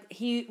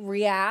he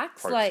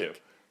reacts Part like... two.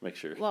 Make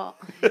sure. Well,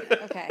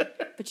 okay.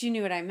 But you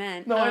knew what I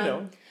meant. No, I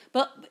know.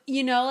 But,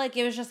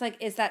 it was just like,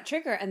 it's that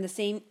trigger. And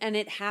and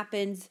it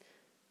happens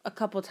a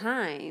couple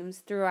times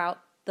throughout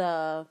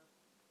the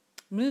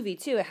movie,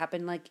 too. It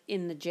happened, like,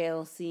 in the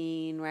jail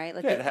scene, right?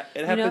 Like, it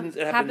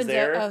happens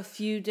there. A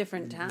few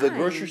different times. The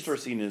grocery store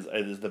scene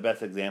is the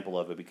best example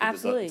of it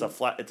because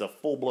it's a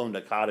full-blown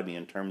dichotomy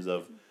in terms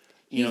of,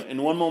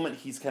 in one moment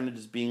he's kind of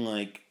just being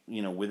like,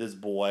 with his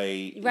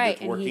boy, right,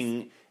 it's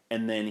working...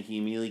 And then he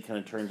immediately kind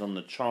of turns on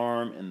the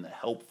charm and the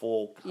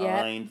helpful,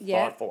 kind,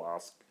 thoughtful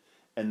ask.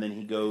 And then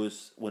he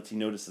goes, once he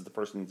notices the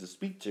person he needs to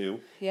speak to,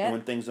 and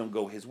when things don't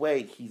go his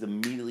way, he's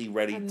immediately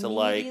ready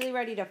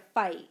to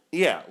fight.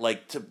 Yeah,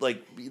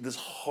 be this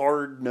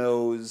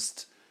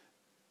hard-nosed,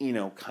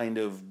 kind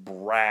of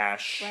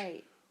brash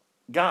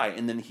guy.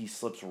 And then he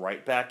slips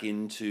right back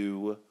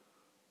into,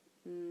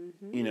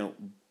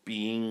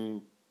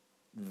 being...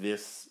 the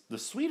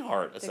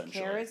sweetheart,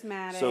 essentially. The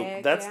charismatic. So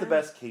that's the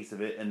best case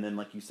of it. And then,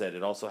 like you said,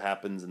 it also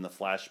happens in the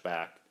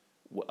flashback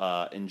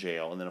in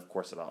jail. And then, of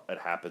course, it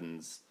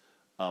happens,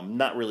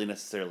 not really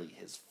necessarily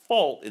his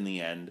fault in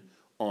the end,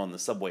 on the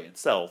subway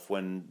itself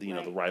when, the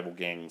rival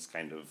gangs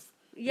kind of...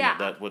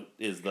 that what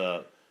is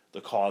the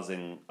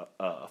causing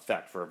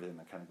effect for everything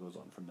that kind of goes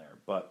on from there.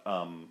 But,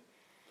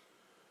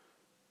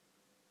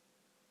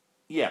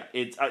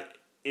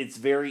 it's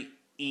very...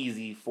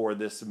 easy for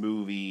this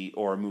movie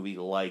or a movie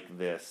like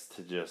this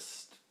to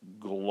just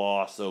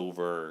gloss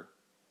over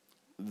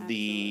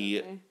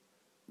the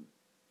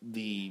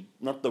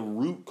not the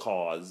root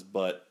cause,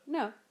 but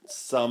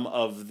some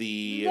of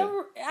the...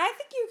 I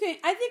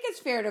think it's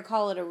fair to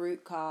call it a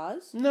root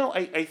cause. No,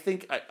 I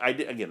think I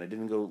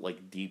didn't go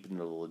like deep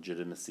into the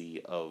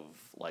legitimacy of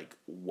like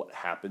what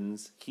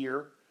happens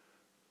here.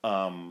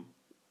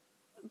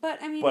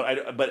 But I mean,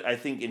 but I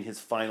think in his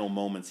final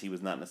moments, he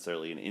was not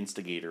necessarily an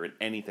instigator in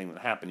anything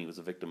that happened. He was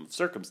a victim of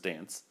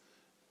circumstance,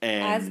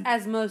 and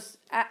as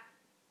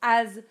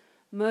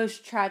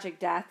most tragic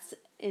deaths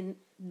in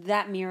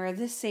that mirror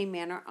the same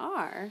manner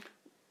are.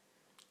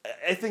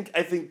 I think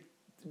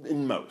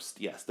in most,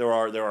 yes, there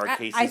are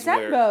cases. I said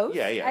where most.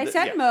 Yeah. I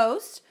said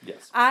most.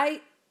 Yes.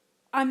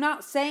 I'm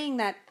not saying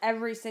that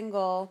every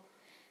single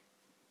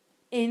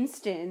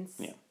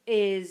instance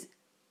is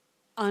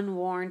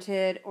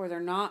unwarranted or they're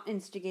not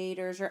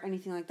instigators or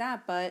anything like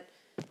that, but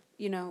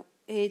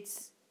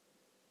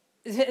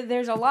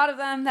there's a lot of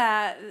them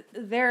that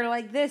they're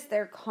like this,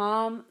 they're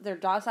calm, they're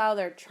docile,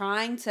 they're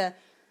trying to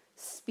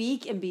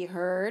speak and be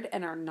heard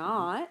and are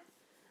not,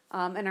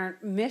 and are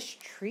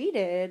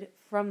mistreated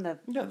from the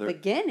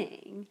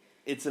beginning.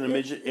 It's an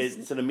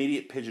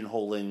immediate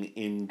pigeonholing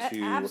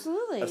into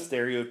absolutely a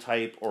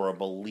stereotype or a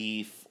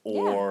belief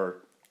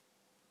or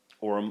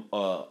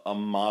a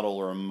model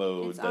or a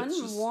mode it's that's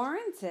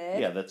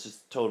unwarranted. That's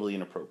just totally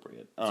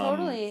inappropriate.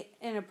 Totally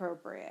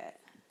inappropriate.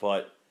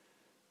 But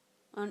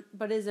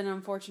is an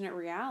unfortunate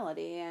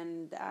reality,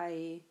 and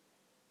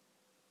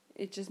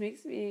it just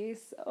makes me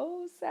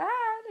so sad.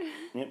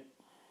 Yep.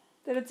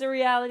 That it's a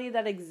reality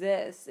that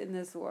exists in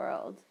this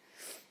world.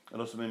 It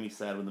also made me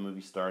sad when the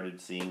movie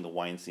started, seeing the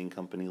Weinstein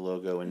Company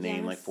logo and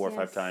name like 4 or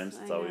 5 times.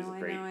 It's always a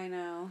great. I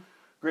know.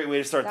 Great way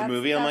to start the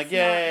movie. I'm like,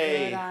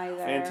 yay!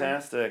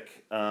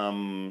 Fantastic.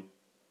 But,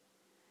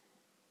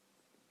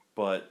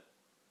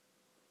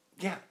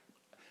 yeah.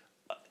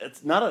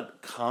 It's not a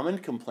common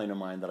complaint of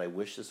mine that I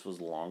wish this was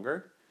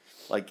longer.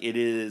 Like, it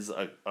is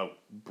a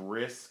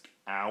brisk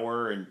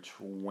hour and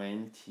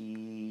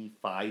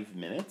 25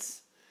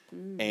 minutes.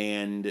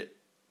 And,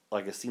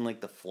 like, a scene like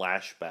the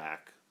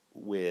flashback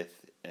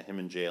with him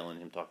in jail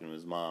and him talking to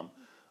his mom,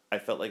 I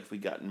felt like if we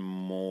gotten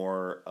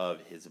more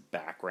of his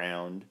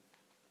background...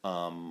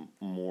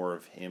 more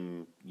of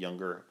him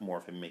younger, more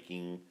of him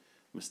making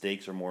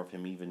mistakes, or more of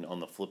him even on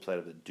the flip side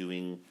of it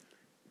doing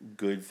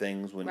good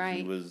things when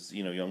he was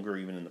younger,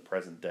 even in the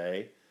present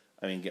day.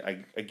 I mean,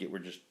 I get we're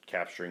just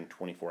capturing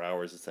 24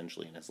 hours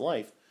essentially in his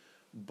life,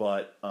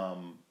 but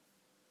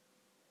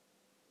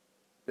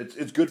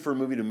it's good for a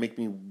movie to make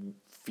me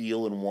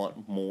feel and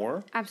want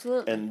more.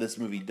 Absolutely. And this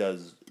movie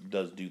does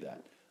do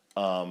that.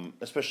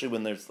 Especially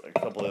when there's a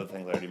couple of other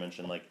things I already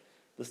mentioned, like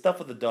the stuff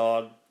with the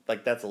dog.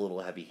 Like that's a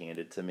little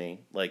heavy-handed to me.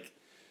 Like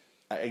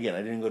again,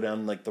 I didn't go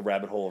down like the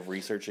rabbit hole of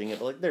researching it,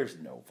 but like there's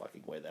no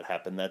fucking way that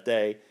happened that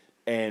day.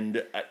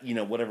 And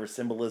whatever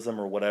symbolism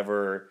or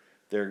whatever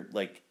they're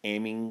like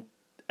aiming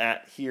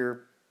at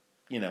here,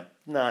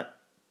 not.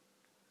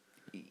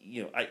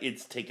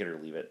 It's take it or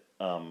leave it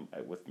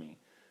with me.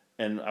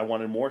 And I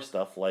wanted more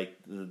stuff like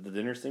the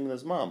dinner scene with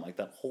his mom, like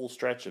that whole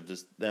stretch of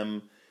just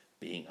them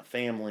being a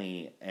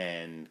family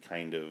and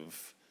kind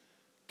of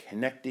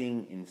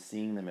connecting and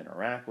seeing them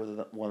interact with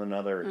one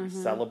another and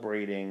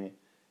celebrating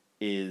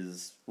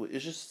is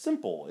just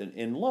simple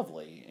and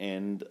lovely.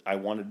 And I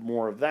wanted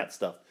more of that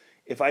stuff.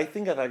 If I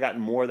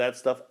gotten more of that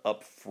stuff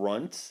up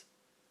front,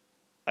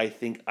 I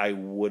think I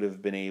would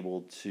have been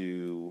able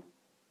to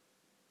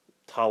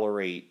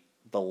tolerate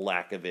the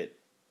lack of it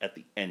at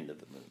the end of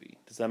the movie.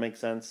 Does that make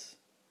sense?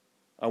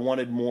 I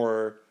wanted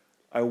more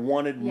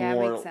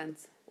makes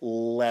sense.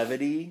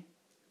 levity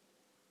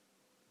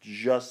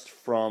just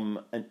from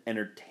an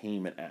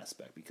entertainment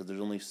aspect, because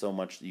there's only so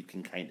much that you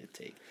can kind of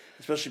take.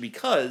 Especially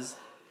because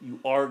you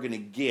are going to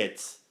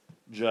get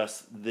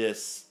just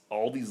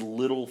all these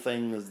little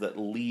things that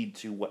lead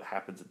to what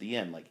happens at the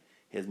end. Like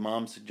his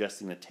mom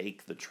suggesting to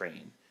take the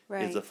train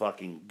is a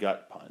fucking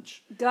gut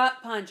punch. Gut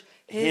punch.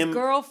 His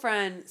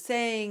girlfriend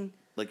saying...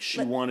 Like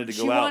she wanted to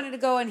go out. She wanted to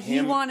go and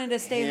he wanted to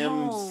stay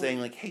home. Him saying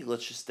like, hey,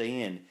 let's just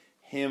stay in.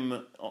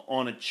 Him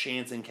on a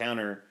chance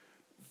encounter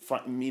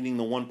meeting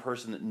the one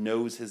person that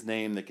knows his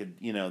name that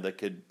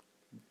could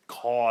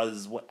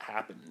cause what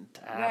happened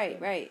to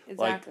happen. Right, exactly.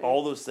 Like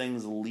all those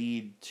things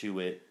lead to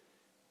it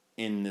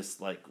in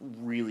this like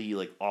really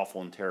like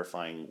awful and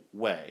terrifying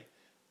way.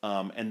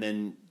 And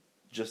then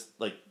just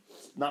like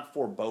not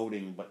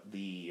foreboding, but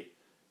the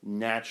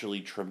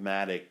naturally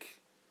traumatic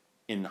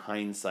in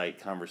hindsight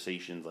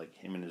conversations, like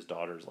him and his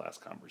daughter's last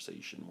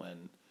conversation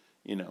when,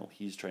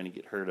 he's trying to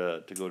get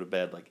her to go to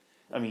bed. Like,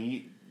 I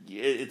mean,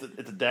 it's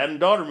a dad and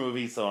daughter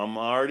movie, so I'm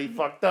already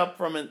fucked up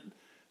from it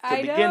to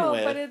begin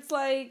with. But it's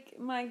like,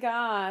 my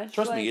gosh.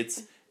 Trust me,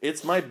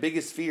 it's my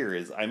biggest fear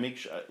is I make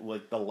sure,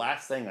 like the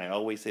last thing I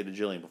always say to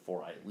Jillian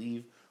before I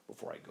leave,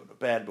 before I go to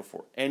bed,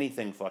 before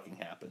anything fucking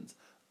happens,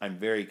 I'm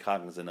very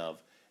cognizant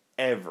of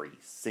every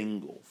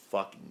single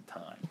fucking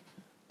time.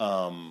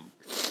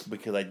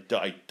 Because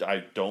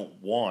I don't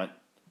want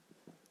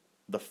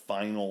the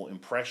final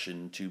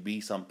impression to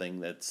be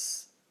something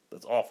that's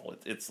awful.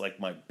 It's like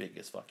my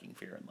biggest fucking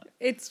fear in life.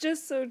 It's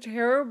just so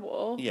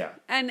terrible. Yeah.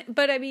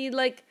 But I mean,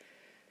 like,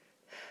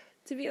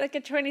 to be like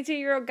a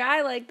 22-year-old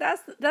guy, like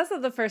that's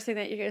not the first thing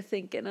that you're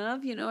thinking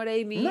of. You know what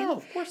I mean? No,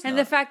 of course not. And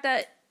the fact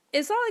that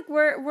it's not like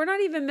we're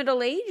not even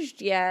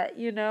middle-aged yet,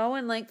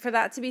 and like for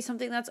that to be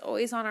something that's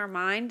always on our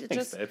mind, it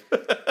just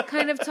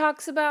kind of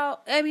talks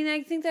about, I mean,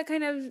 I think that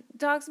kind of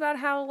talks about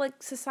how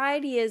like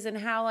society is and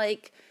how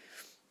like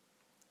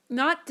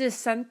not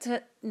desensitized.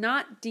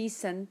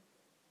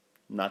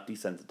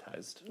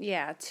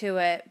 Yeah, to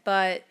it,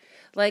 but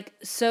like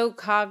so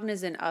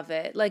cognizant of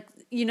it. Like,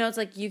 it's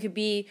like you could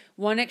be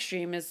one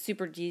extreme is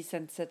super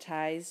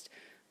desensitized.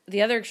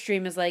 The other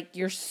extreme is like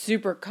you're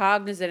super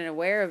cognizant and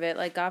aware of it.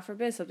 Like, God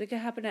forbid, something could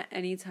happen at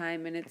any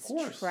time, and it's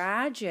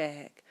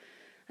tragic.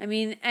 I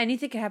mean,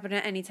 anything could happen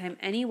at any time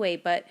anyway,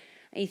 but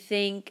I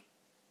think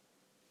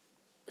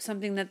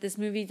something that this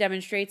movie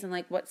demonstrates and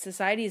like what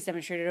society has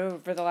demonstrated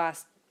over the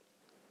last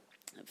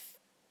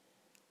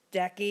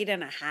decade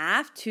and a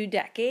half, 2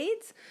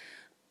 decades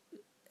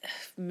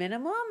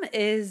minimum,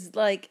 is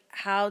like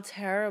how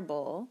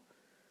terrible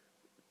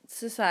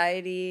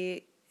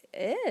society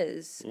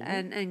is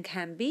and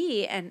can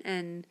be,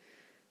 and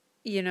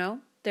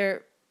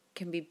there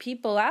can be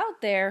people out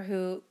there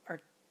who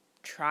are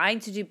trying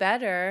to do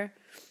better,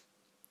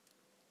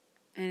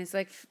 and it's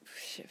like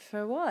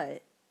for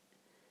what?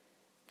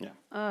 Yeah.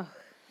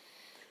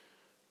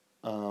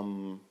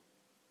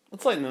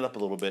 Let's lighten it up a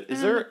little bit.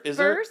 Is the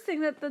there first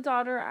thing that the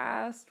daughter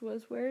asked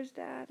was, "Where's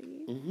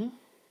Daddy?"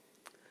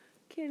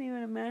 Can't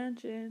even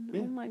imagine.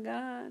 Yeah. Oh my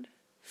God.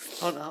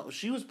 Oh, no,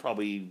 she was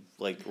probably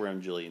like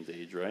around Jillian's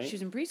age, right? She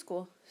was in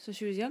preschool, so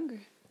she was younger.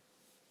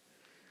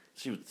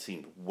 She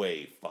seemed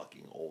way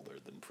fucking older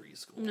than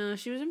preschool. No,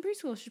 she was in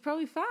preschool. She's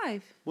probably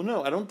 5. Well,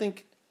 no, I don't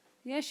think.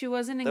 Yeah, she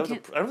wasn't in. I don't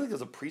think it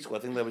was a preschool. I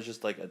think that was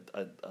just like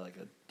a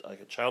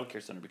child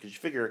care center, because you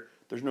figure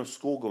there's no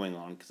school going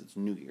on because it's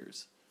New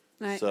Year's.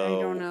 I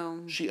don't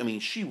know.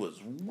 She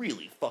was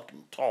really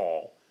fucking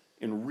tall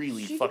and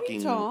really she fucking could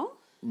be tall.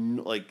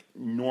 Like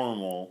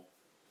normal.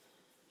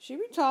 She'd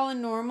be tall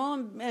and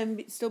normal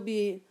and still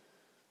be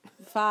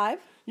 5.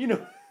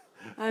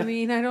 I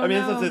mean, I don't know.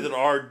 It's not to say that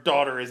our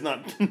daughter is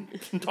not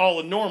tall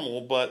and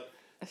normal, but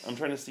I'm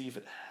trying to see if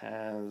it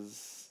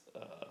has.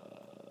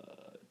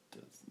 It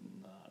does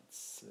not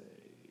say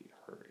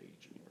her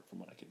age anywhere from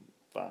what I can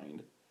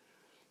find.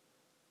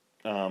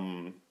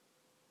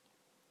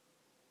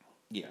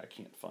 Yeah, I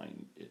can't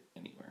find it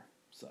anywhere.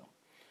 So,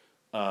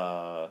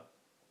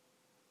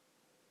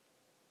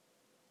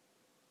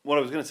 what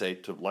I was gonna say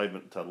to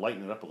lighten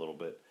it up a little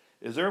bit,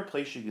 is there a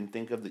place you can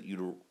think of that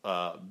you'd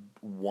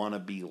want to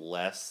be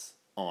less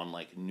on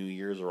like New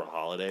Year's or a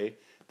holiday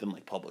than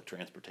like public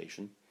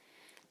transportation?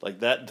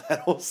 Like that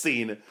whole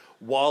scene,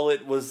 while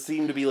it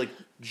seemed to be like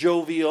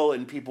jovial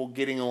and people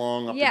getting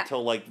along up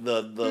until like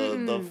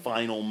the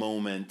final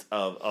moment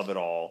of it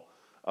all,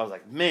 I was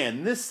like,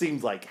 man, this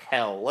seems like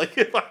hell. Like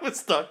if I was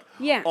stuck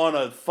on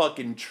a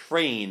fucking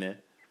train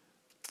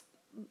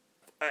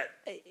at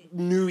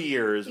New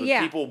Year's with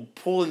people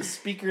pulling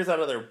speakers out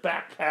of their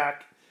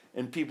backpack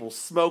and people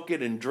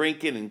smoking and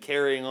drinking and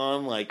carrying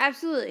on, like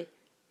absolutely,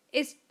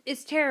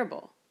 it's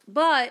terrible,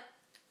 but.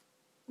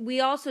 We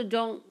also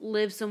don't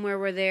live somewhere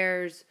where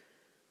there's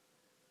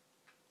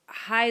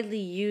highly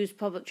used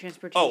public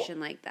transportation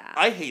like that.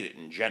 I hate it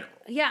in general.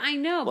 Yeah, I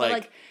know,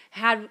 but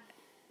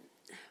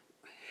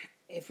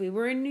if we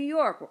were in New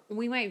York,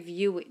 we might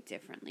view it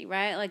differently,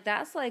 right? Like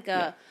that's like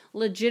a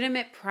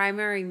legitimate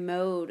primary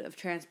mode of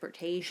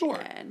transportation.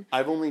 Sure.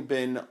 I've only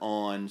been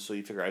on, so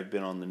you figure I've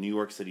been on the New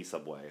York City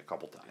subway a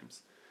couple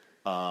times.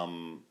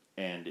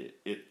 And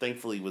it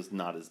thankfully was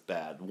not as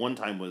bad. One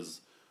time was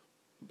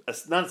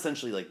not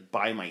essentially like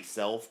by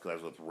myself because I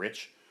was with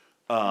Rich.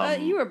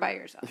 You were by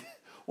yourself.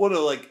 Well,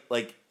 no,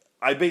 like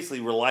I basically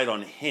relied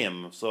on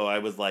him, so I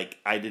was like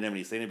I didn't have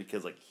any say in it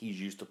because like he's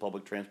used to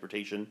public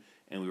transportation,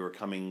 and we were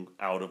coming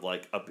out of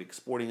like a big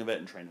sporting event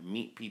and trying to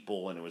meet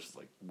people, and it was just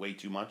like way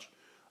too much.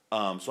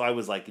 So I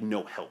was like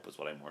no help is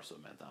what I more so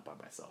meant, not by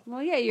myself.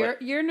 Well, yeah,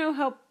 you're no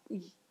help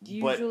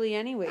usually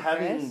anyway.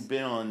 Having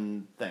been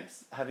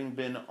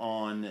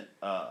on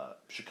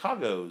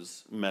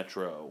Chicago's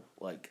metro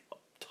like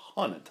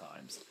ton of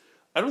times.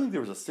 I don't think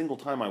there was a single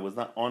time I was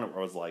not on it where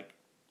I was like,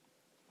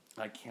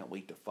 I can't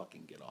wait to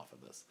fucking get off of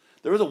this.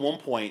 There was at one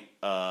point,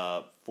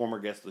 former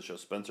guest of the show,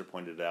 Spencer,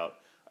 pointed out,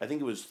 I think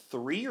it was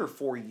 3 or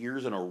 4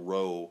 years in a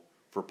row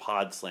for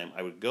Pod Slam,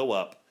 I would go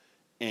up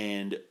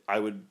and I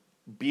would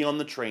be on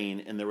the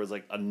train and there was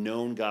like a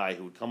known guy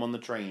who would come on the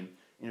train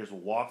and just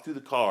walk through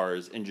the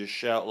cars and just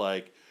shout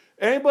like,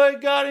 anybody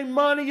got any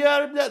money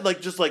out of that?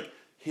 Like just like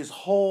his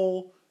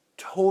whole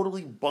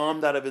totally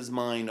bombed out of his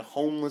mind,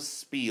 homeless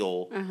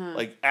spiel,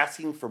 like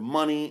asking for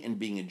money and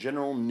being a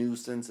general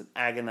nuisance and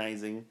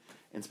agonizing.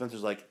 And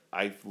Spencer's like,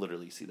 I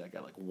literally see that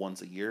guy like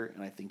once a year,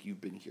 and I think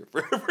you've been here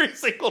for every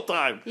single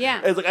time. Yeah.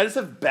 And it's like, I just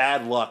have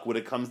bad luck when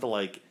it comes to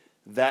like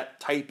that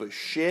type of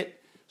shit.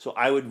 So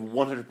I would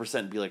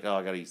 100% be like, oh,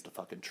 I gotta use the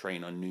fucking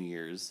train on New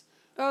Year's.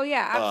 Oh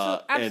yeah,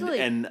 absolutely.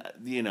 And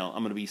you know,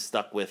 I'm gonna be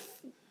stuck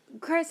with.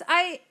 Chris,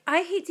 I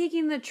hate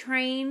taking the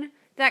train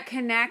that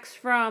connects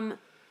from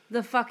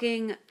the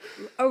fucking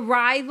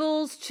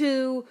arrivals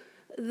to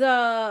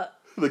the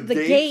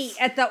gate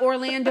at the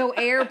Orlando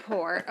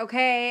airport.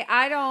 Okay,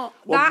 I don't.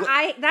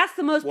 That's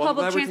the most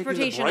public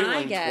transportation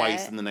I get.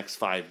 Twice in the next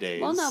 5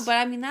 days. Well, no, but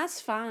I mean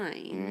that's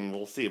fine.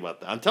 We'll see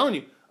about that. I'm telling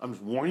you, I'm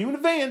just warning you in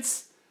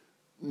advance.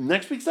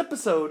 Next week's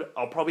episode,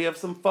 I'll probably have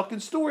some fucking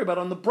story about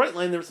on the Bright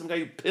Line. There was some guy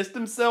who pissed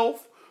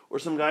himself, or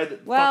some guy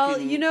that.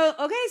 Well, you know,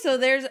 okay, so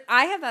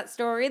I have that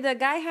story. The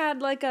guy had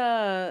like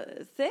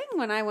a thing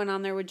when I went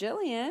on there with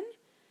Jillian.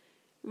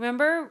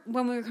 Remember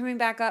when we were coming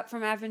back up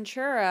from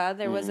Aventura,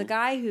 there was a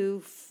guy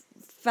who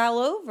fell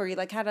over. He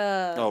like had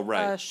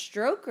a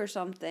stroke or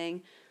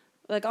something,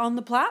 like on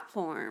the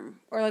platform,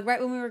 or like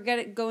right when we were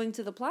going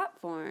to the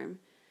platform.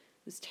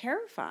 It was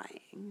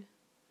terrifying.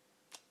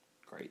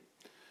 Great.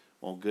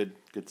 Well, good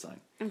sign.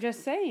 I'm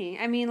just saying.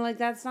 I mean, like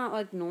that's not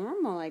like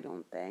normal. I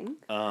don't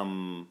think.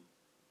 I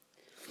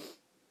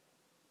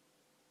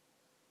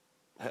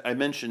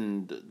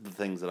mentioned the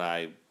things that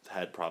I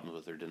had problems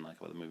with or didn't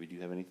like about the movie. Do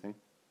you have anything?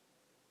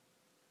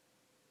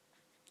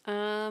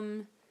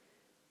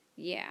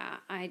 Yeah,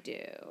 I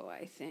do.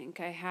 I think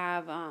I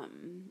have,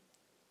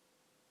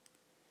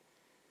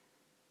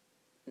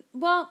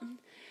 well,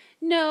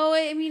 no,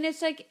 I mean,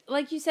 it's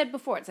like you said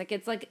before,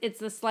 it's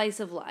the slice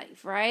of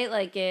life, right?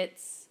 Like it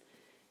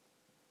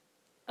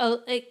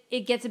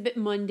gets a bit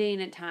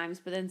mundane at times,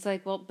 but then it's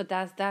like, well, but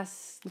that's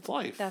it's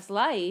life. That's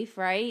life,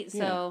 right? Yeah.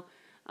 So,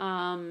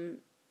 I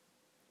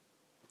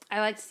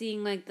like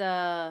seeing like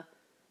the,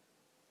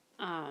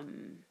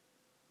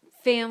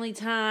 family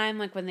time,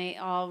 like when they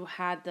all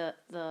had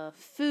the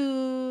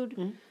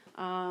food,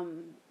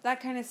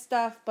 that kind of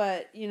stuff.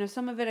 But, you know,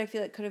 some of it I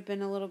feel like could have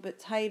been a little bit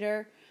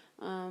tighter.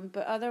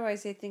 But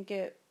otherwise, I think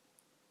I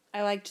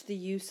liked the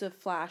use of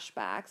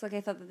flashbacks. Like,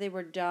 I thought that they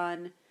were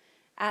done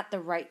at the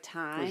right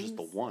time. It was just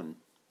the one.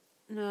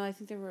 No, I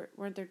think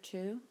weren't there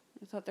two?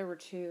 I thought there were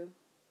two.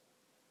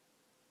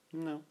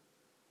 No.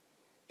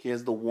 He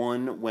has the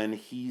one when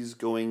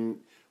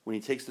when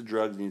he takes the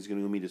drugs and he's going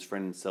to go meet his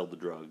friend and sell the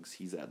drugs.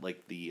 He's at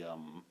like the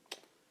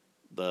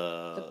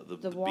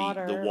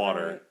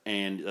water, right?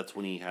 And that's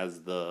when he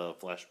has the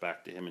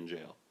flashback to him in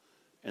jail,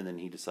 and then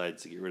he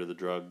decides to get rid of the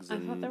drugs.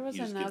 And I thought there was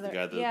he just another.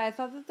 gives the guy I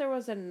thought that there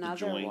was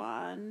another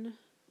one.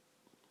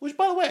 Which,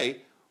 by the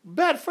way,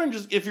 bad friend.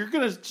 If you're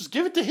gonna just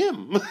give it to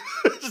him,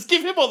 just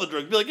give him all the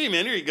drugs. Be like, hey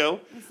man, here you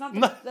go. That's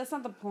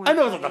not the point. I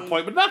know it's not the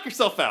point, but knock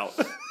yourself out.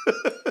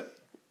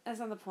 That's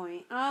not the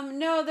point.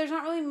 No, there's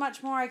not really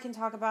much more I can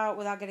talk about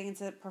without getting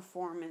into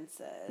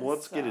performances. Well,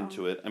 let's get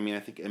into it. I mean, I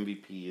think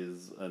MVP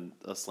is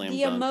a slam dunk.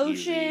 The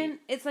emotion, easy.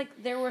 it's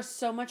like there was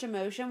so much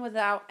emotion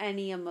without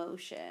any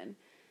emotion,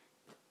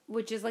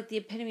 which is like the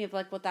epitome of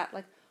like what that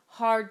like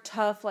hard,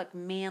 tough, like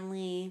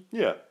manly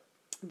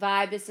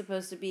vibe is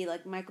supposed to be.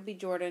 Like Michael B.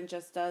 Jordan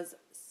just does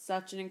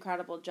such an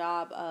incredible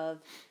job of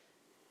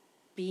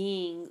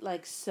being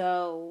like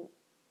so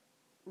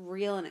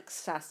real and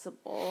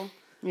accessible.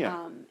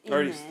 Yeah, I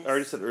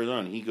already said earlier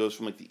on, he goes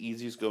from like the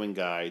easiest going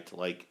guy to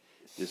like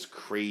this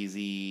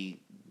crazy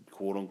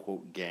quote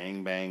unquote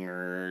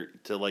gangbanger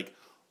to like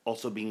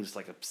also being just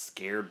like a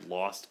scared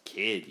lost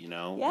kid, you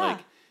know? Yeah.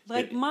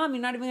 Like Mom,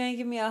 you're not even gonna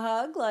give me a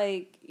hug,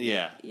 like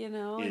you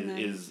know,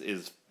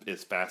 is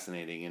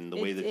fascinating, and the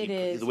way that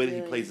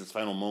he plays his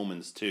final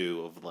moments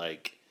too of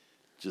like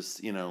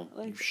just, you know,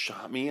 like, you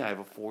shot me, I have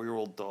a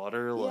 4-year-old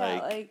daughter,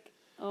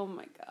 oh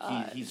my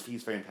god.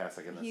 He's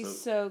fantastic in this.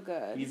 He's so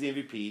good. He's the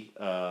MVP.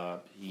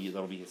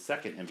 That'll be his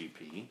second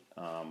MVP.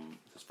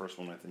 His first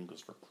one I think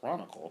was for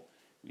Chronicle.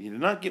 He did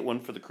not get one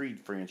for the Creed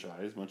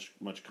franchise.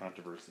 Much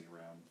controversy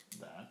around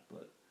that,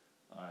 but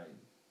I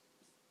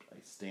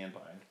stand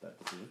by that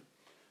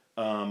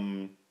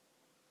decision.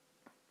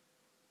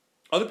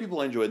 Other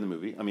people I enjoyed in the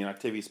movie. I mean,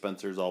 Octavia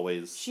Spencer's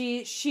always she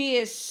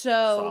is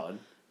so solid.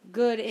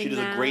 Good in that. She does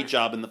a great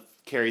job in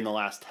carrying the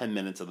last 10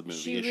 minutes of the movie.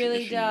 She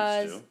really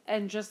does,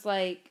 and just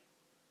like,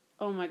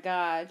 oh my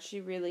god,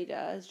 she really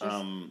does.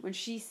 Just when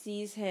she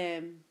sees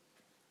him,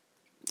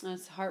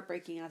 it's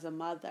heartbreaking as a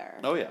mother.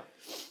 Oh yeah,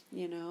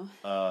 you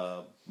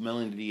know.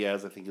 Melanie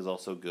Diaz, I think, is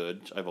also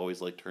good. I've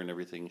always liked her and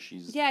everything.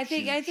 I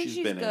think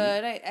she's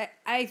good.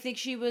 I think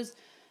she was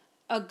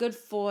a good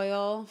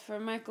foil for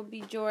Michael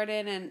B.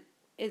 Jordan, and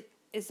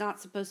it's not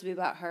supposed to be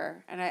about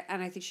her. And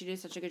I think she did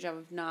such a good job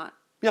of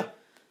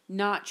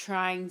not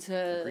trying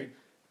to Agreed.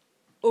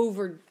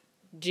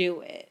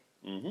 overdo it.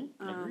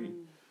 Mm-hmm. Agreed.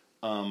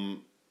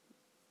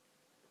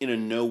 In a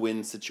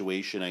no-win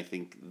situation, I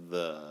think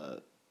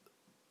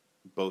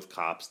both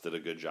cops did a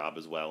good job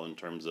as well in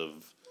terms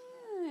of.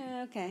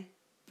 Okay.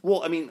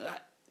 Well, I mean,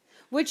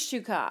 which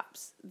two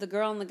cops? The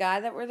girl and the guy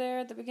that were there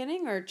at the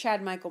beginning, or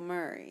Chad Michael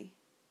Murray?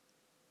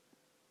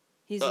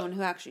 He's the one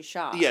who actually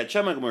shot. Yeah,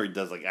 Chad Michael Murray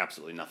does like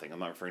absolutely nothing. I'm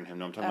not referring to him.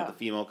 No, I'm talking about the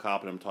female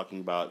cop, and I'm talking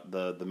about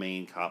the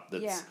main cop.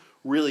 That's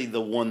really the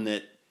one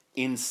that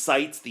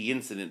incites the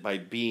incident by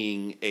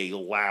being a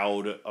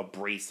loud,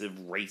 abrasive,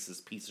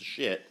 racist piece of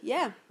shit.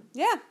 Yeah.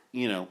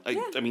 You know,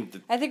 I mean,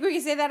 I think we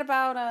can say that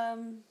about.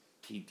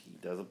 He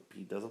does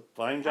a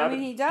fine job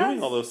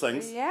doing all those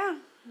things. Yeah.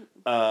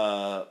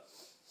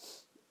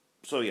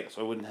 So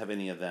I wouldn't have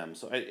any of them.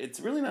 So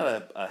it's really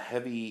not a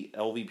heavy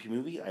LVP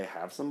movie. I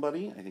have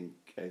somebody. I think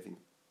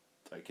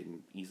I can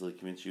easily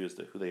convince you as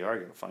to who they are. I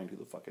gotta find who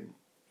the fucking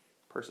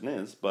person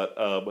is. But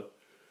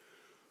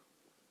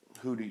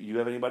who do you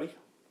have? Anybody?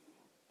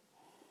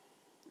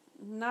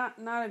 Not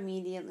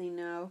immediately.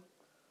 No.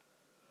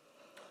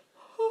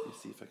 Let me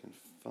see if I can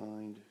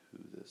find who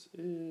this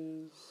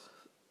is.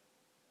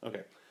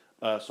 Okay.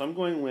 So I'm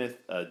going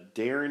with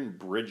Darren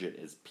Bridget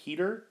as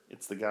Peter.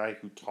 It's the guy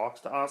who talks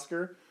to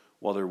Oscar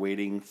while they're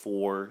waiting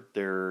for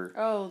their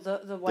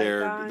the white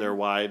guy? Their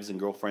wives and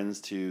girlfriends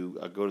to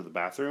go to the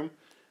bathroom.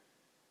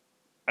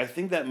 I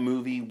think that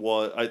movie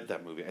was I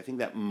think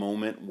that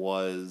moment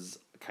was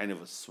kind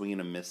of a swing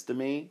and a miss to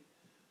me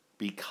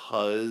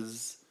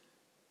because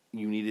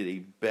you needed a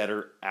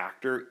better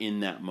actor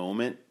in that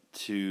moment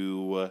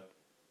to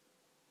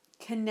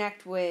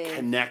connect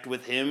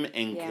with him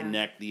and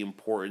connect the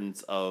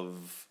importance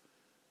of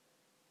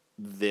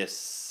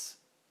this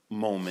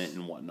moment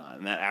and whatnot.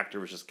 And that actor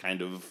was just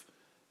kind of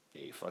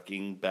a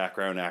fucking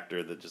background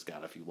actor that just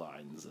got a few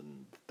lines,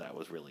 and that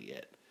was really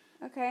it.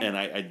 Okay. And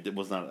I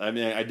was not. I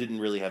mean, I didn't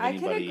really have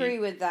anybody. I can agree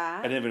with that.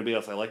 I didn't have anybody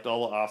else. I liked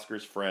all of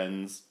Oscar's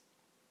friends.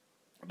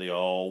 They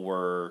all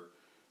were,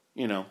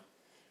 you know.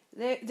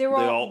 They were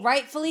all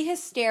rightfully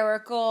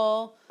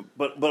hysterical.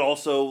 But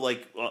also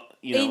like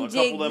you know, indignant. a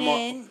couple of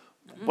them.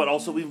 But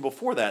also even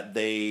before that,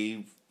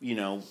 they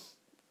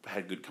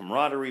had good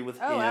camaraderie with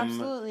him.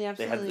 Absolutely.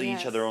 They had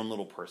each had their own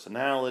little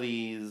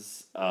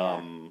personalities.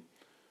 So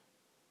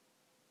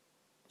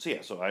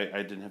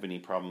I didn't have any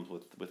problems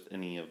with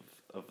any of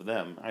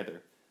them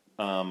either.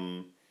 I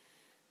mean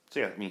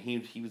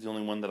he was the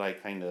only one that I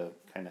kind of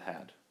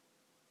had.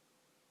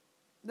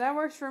 That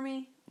works for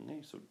me.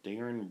 Okay, so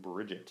Darren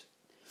Bridget.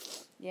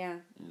 Yeah.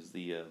 Is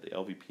the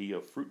LVP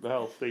of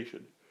Fruitvale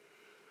Station.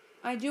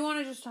 I do want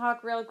to just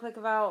talk real quick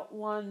about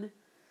one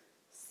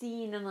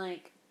scene and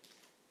like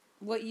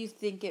what you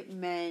think it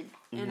meant.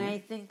 Mm-hmm. And I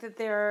think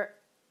that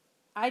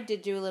I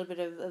did do a little bit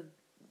of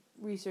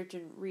research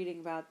and reading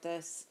about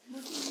this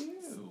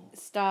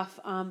stuff.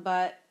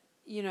 But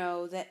you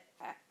know that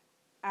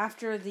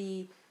after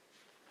the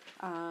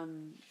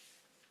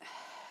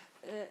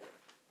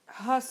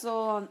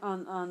hustle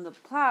on the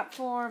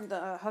platform,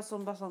 the hustle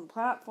and bustle on the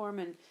platform,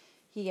 and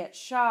he gets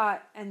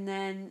shot, and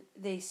then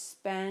they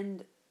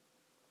spend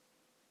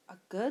a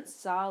good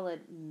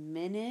solid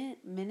minute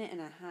and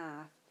a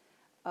half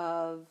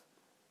of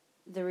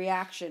the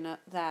reaction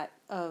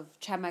of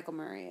Chad Michael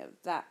Murray, of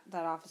that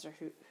officer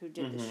who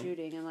did the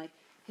shooting, and like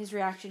his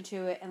reaction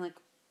to it, and like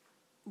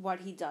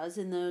what he does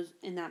in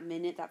that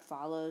minute that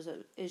follows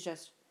is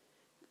just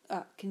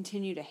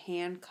continue to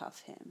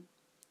handcuff him.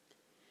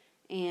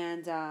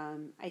 And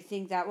I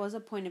think that was a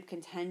point of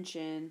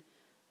contention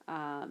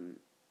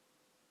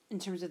in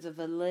terms of the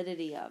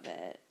validity of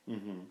it.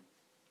 Mm-hmm.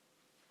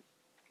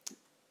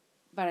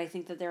 But I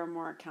think that there are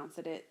more accounts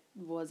that it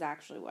was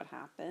actually what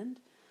happened.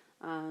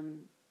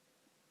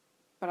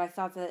 But I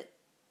thought that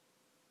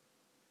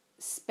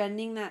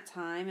spending that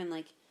time and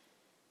like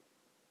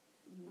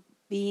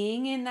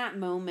being in that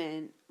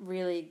moment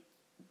really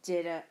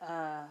did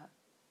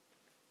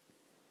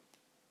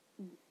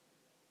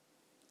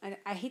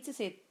I hate to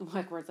say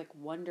like words like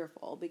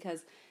wonderful,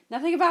 because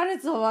nothing about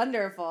it's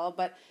wonderful,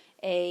 but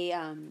a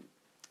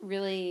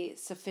really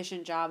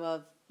sufficient job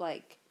of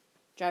like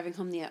driving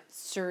home the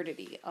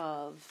absurdity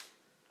of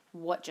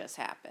what just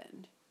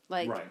happened.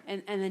 Like, right.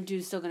 and then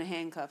dude's still gonna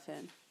handcuff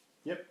him.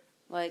 Yep.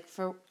 Like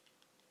for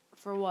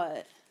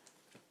what?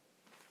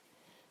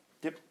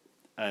 Yep.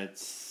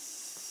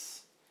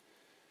 It's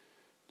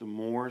the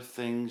more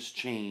things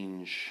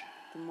change,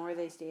 The more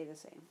they stay the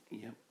same.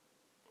 Yep.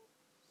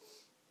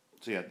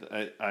 So yeah,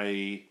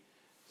 I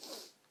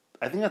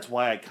think that's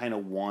why I kind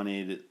of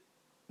wanted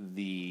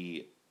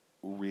the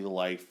real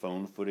life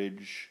phone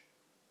footage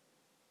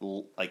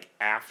like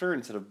after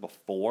instead of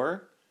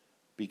before,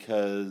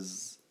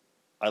 because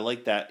I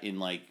like that in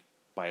like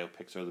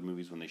biopics or the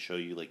movies when they show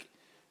you like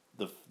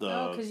the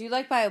because you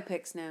like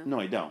biopics now. No,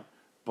 I don't.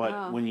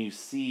 But when you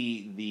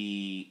see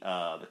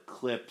the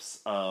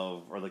clips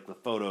of, or like the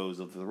photos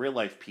of the real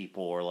life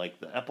people, or like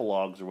the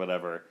epilogues or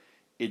whatever,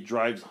 it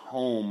drives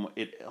home.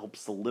 It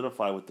helps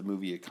solidify what the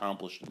movie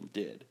accomplished and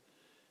did.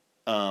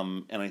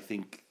 And I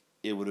think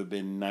it would have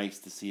been nice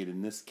to see it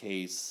in this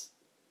case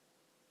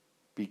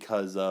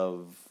because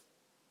of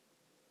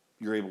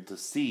you're able to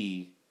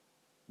see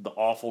the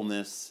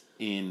awfulness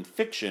in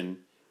fiction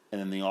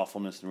and then the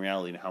awfulness in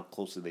reality and how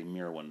closely they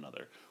mirror one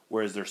another.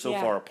 Whereas they're so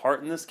far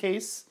apart in this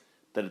case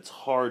that it's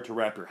hard to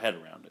wrap your head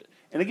around it.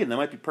 And again, that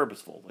might be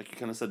purposeful. Like you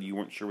kind of said, you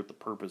weren't sure what the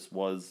purpose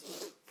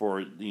was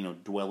for,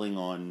 dwelling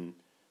on,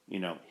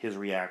 his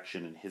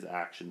reaction and his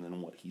action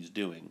and what he's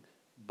doing.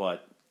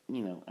 But,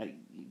 I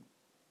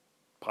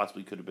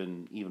possibly could have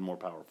been even more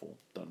powerful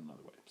done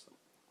another way. So.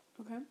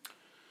 Okay.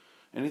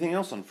 Anything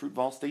else on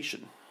Fruitvale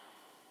Station?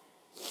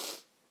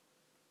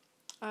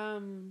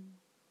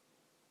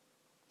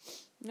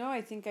 No,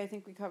 I think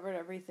we covered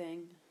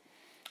everything.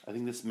 I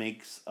think this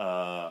makes...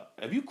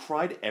 have you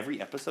cried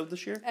every episode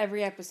this year?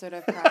 Every episode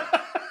I've cried.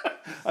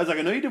 I was like,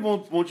 I know you did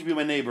Won't You Be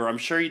My Neighbor. I'm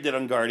sure you did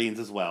on Guardians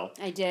as well.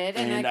 I did,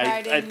 and I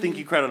cried I think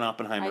you cried on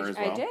Oppenheimer as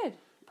well. I did.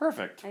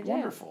 Perfect. I did.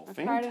 Wonderful. I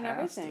Fantastic. cried in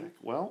everything.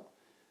 Well,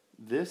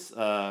 this...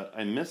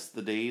 I miss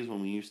the days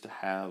when we used to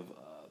have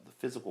the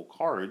physical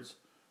cards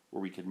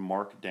where we could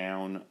mark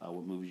down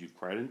what movies you've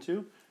cried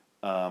into,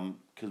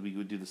 because we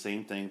would do the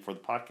same thing for the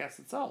podcast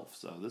itself.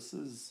 So this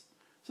is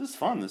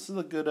fun. This is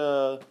a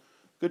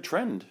good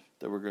trend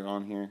that we're going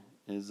on here.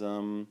 Is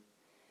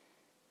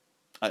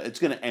it's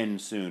going to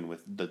end soon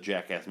with the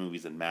Jackass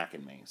movies and Mac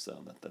and Me.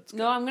 So that's good.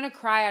 No, I'm gonna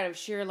cry out of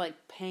sheer like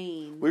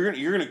pain. Well,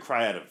 you're gonna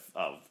cry out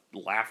of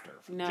laughter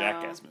from No.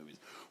 Jackass movies.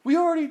 We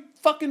already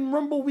fucking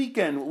Rumble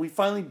Weekend. We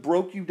finally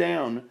broke you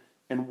down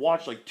and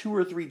watched like 2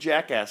 or 3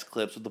 Jackass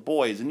clips with the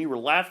boys, and you were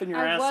laughing your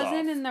ass off. I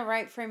wasn't in the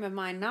right frame of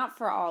mind. Not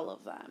for all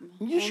of them.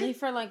 Only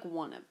for like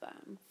one of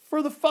them.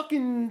 For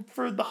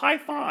the high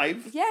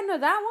five. Yeah, no,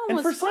 that one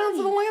was funny. And for Silence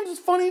of the Lambs is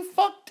funny as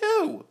fuck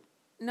too.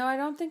 No, I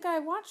don't think I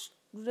watched.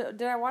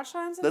 Did I watch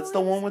Silence of the Lambs? That's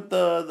the one with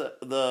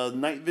the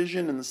night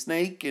vision and the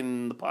snake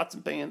and the pots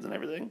and pans and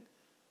everything.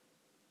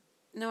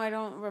 No, I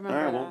don't remember.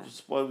 All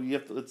right, well, you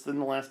have to. It's in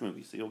the last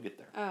movie, so you'll get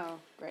there. Oh,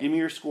 great. Give me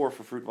your score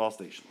for Fruitvale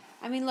Station.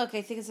 I mean, look,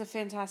 I think it's a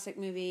fantastic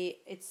movie.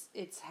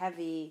 It's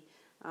heavy,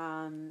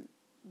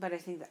 but I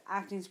think the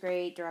acting's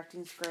great,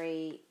 directing's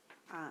great.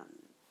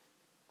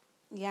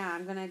 Yeah,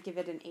 I'm gonna give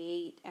it an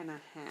 8.5.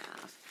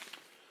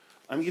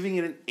 I'm giving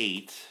it an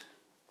 8.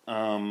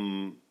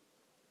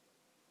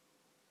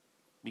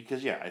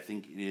 Because I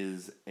think it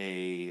is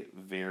a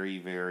very,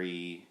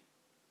 very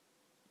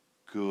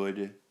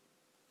good,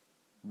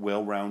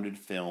 well-rounded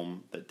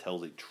film that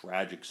tells a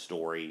tragic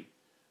story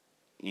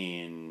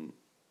in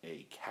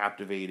a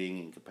captivating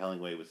and compelling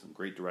way with some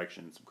great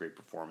direction and some great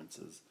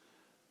performances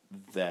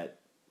that,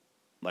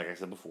 like I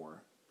said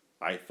before,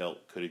 I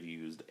felt could have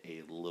used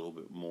a little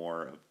bit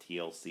more of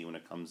TLC when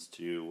it comes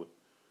to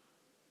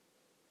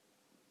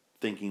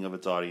thinking of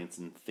its audience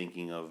and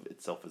thinking of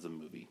itself as a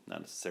movie,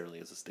 not necessarily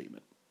as a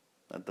statement.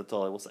 That's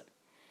all I will say.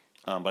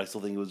 But I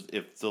still think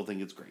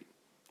it's great.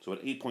 So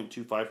at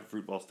 8.25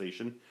 for Fruitvale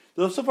Station.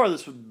 So far,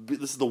 this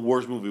is the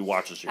worst movie we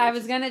watched this year. I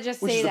was gonna just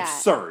say that. Which is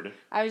absurd.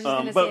 I was just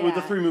gonna say but that. with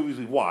the 3 movies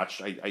we've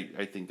watched,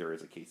 I think there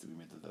is a case to be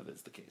made that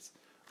is the case.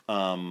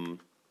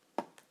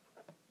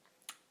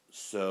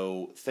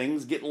 So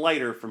things get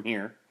lighter from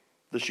here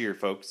this year,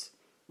 folks.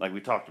 Like we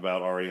talked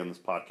about already on this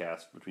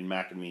podcast, between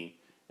Mac and Me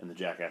and the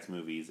Jackass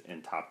movies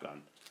and Top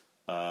Gun.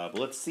 But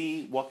let's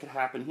see what could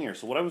happen here.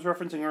 So what I was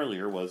referencing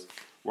earlier was,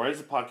 right as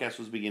the podcast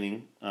was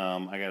beginning,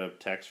 I got a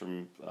text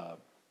from a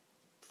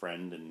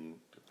friend and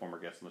former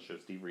guest on the show,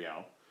 Steve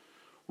Rial,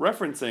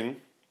 referencing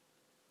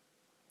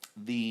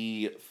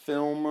the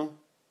film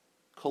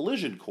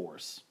Collision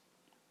Course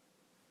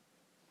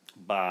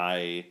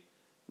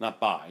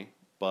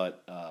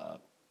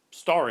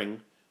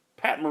starring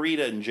Pat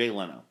Morita and Jay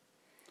Leno.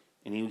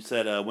 And he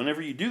said,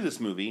 whenever you do this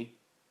movie,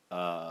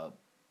 I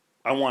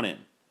want in.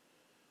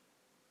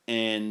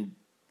 And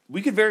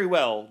we could very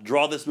well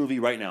draw this movie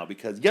right now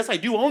because, yes, I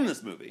do own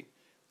this movie.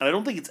 And I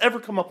don't think it's ever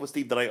come up with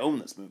Steve that I own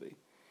this movie.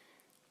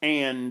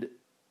 And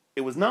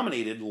it was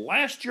nominated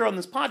last year on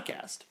this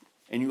podcast.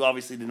 And you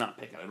obviously did not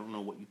pick it. I don't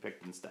know what you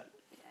picked instead.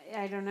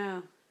 I don't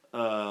know.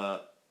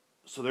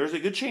 So there's a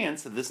good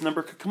chance that this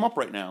number could come up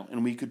right now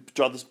and we could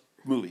draw this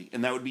movie.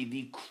 And that would be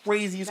the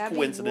craziest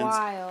coincidence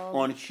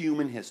on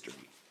human history.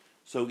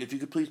 So if you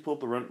could please pull up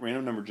the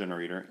random number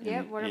generator.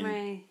 Yep, what am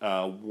I?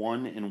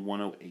 1 and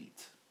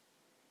 108.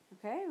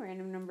 Okay,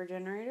 random number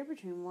generator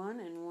between 1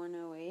 and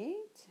 108.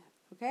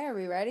 Okay, are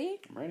we ready?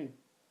 I'm ready.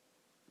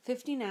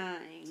 59.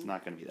 It's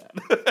not going to be that.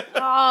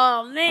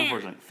 Oh, man.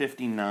 Unfortunately.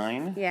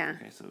 59. Yeah.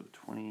 Okay, so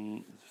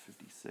 20,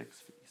 56,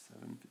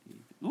 57,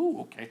 58. Ooh,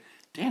 okay.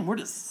 Damn, we're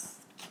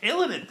just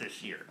killing it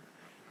this year.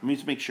 Let me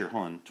just make sure.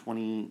 Hold on.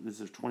 20, this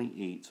is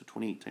 28. So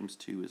 28 times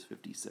 2 is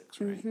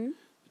 56, right? Mm-hmm.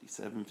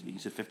 57, 50, you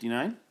said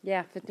 59?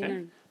 Yeah, 59.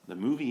 Okay. The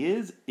movie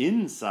is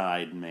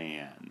Inside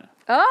Man.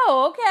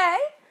 Oh, okay.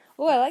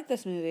 Oh, I like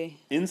this movie.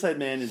 Inside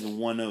Man is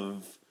one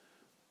of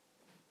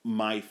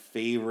my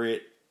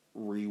favorite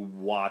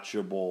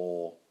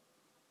rewatchable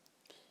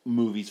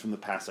movies from the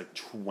past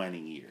 20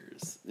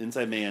 years.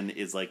 Inside Man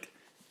is a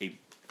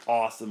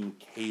awesome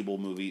cable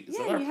movie.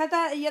 Yeah, you had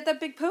that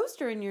big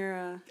poster in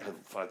your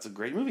It's a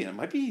great movie. And it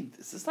might be,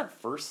 is this our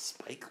first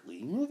Spike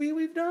Lee movie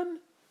we've done?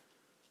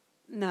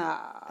 No.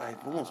 I'm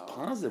almost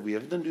positive. We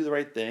haven't done Do the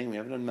Right Thing. We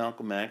haven't done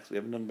Malcolm X. We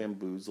haven't done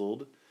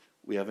Bamboozled.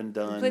 We haven't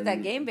done played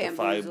that game, The Bamboozled.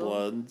 Five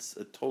Bloods.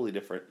 Totally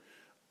different.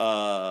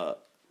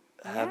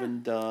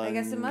 Haven't done... I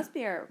guess it must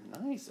be our...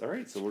 Nice. All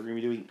right. So we're going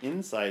to be doing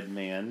Inside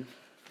Man.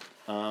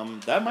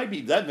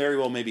 That very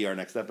well may be our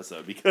next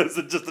episode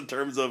because just in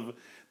terms of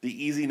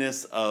the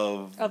easiness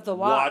of the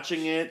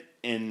watching it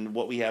and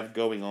what we have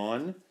going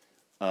on,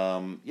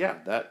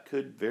 that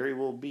could very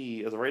well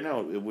be, as of right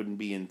now, it wouldn't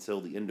be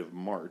until the end of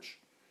March,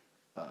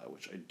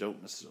 which I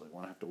don't necessarily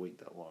want to have to wait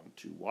that long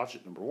to watch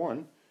it, number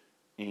one.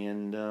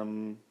 And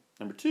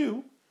number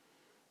two,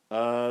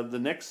 the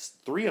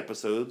next 3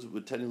 episodes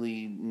would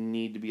technically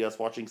need to be us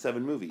watching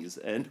 7 movies,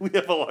 and we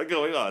have a lot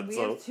going on. We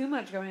so have too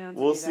much going on.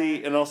 We'll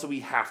see, and also we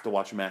have to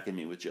watch Mac and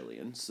Me with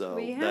Jillian, so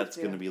that's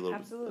going to be a little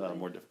bit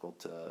more difficult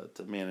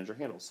to manage or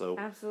handle. So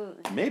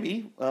absolutely,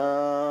 maybe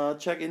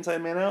check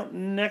Inside Man out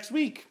next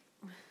week,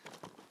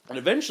 and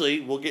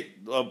eventually we'll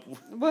get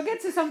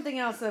to something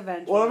else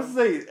eventually. Well, I was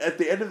saying at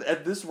the end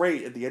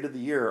of the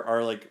year,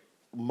 our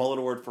Mullet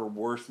Award for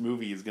worst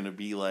movie is going to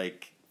be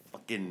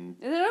fucking...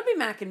 It'll be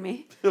Mac and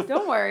Me.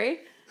 Don't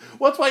worry.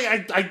 Well, that's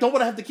why I don't want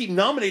to have to keep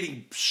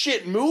nominating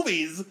shit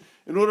movies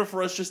in order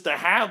for us just to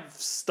have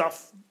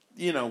stuff,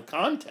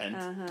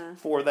 content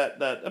for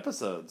that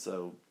episode.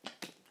 So,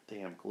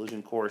 damn,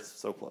 Collision Course,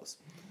 so close.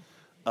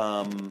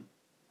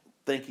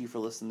 Thank you for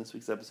listening to this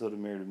week's episode of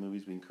Married to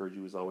Movies. We encourage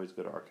you, as always,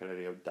 go to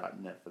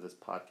arcadeaudio.net for this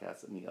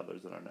podcast and the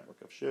others in our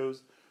network of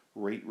shows.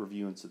 Rate,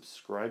 review, and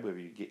subscribe wherever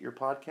you get your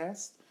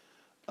podcasts.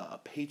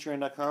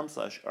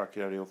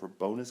 Patreon.com/arcadeaudio for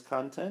bonus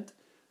content.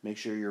 Make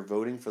sure you're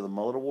voting for the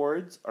Mullet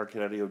Awards.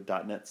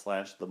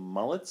 arcadeaudio.net/the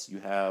Mullets. You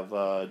have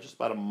just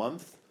about a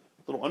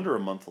little under a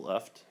month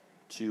left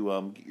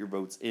to get your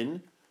votes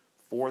in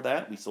for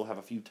that. We still have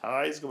a few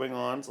ties going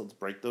on, so let's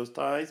break those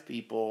ties,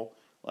 people.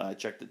 I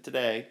checked it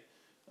today.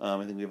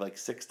 I think we have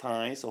 6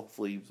 ties, so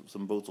hopefully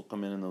some votes will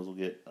come in and those will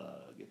get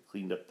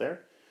cleaned up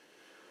there.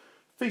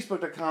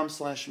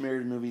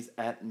 Facebook.com/marriedmovies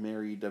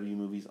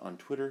 @marriedwmovies on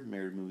Twitter,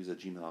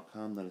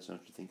 marriedmovies@gmail.com. Let us know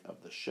what you think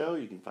of the show.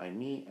 You can find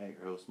me at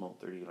your host,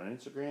 Molt38 on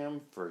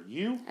Instagram. For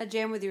you. A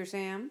Jam with Your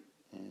Sam.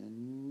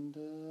 And,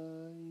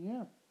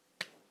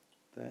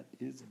 that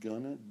is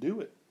gonna do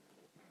it.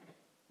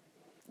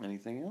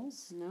 Anything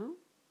else? No.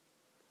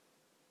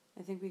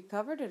 I think we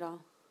covered it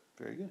all.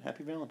 Very good.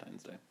 Happy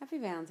Valentine's Day. Happy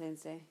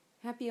Valentine's Day.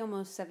 Happy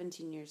almost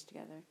 17 years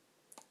together.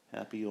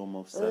 Happy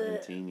almost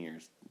 17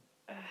 years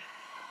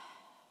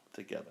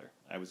together.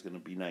 I was going to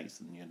be nice,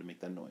 and you had to make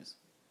that noise.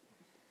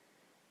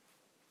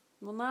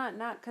 Well,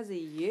 not because of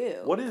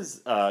you. What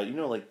is,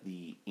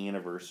 the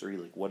anniversary?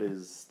 What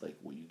is,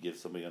 what you give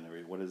somebody on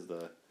their... What is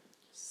the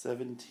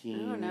 17... I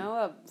don't know,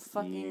 a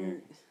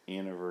fucking...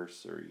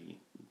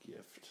 anniversary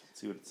gift. Let's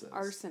see what it says.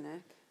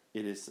 Arsenic.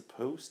 It is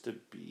supposed to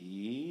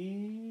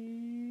be...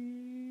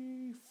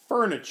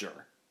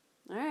 furniture.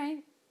 All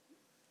right.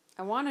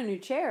 I want a new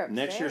chair upstairs.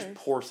 Next year's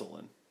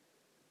porcelain.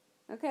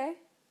 Okay.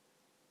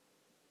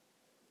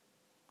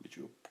 Get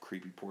you a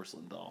creepy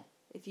porcelain doll.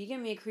 If you get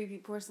me a creepy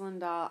porcelain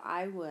doll,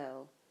 I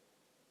will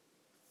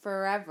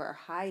forever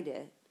hide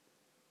it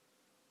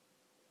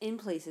in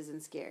places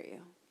and scare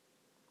you.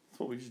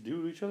 what we just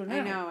do to each other now.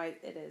 I know,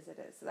 it is.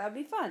 So that would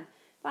be fun.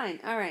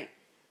 Fine. All right.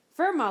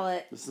 For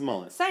Mullet. This is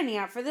Mullet. Signing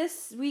out for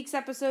this week's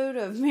episode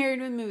of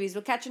Married with Movies.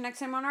 We'll catch you next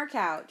time on our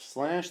couch. /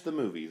 the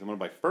movies. I'm going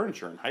to buy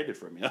furniture and hide it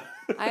from you.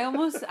 I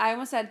almost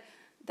said,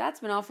 that's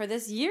been all for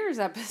this year's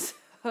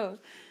episode.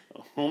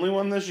 Only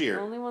one this year.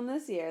 Only one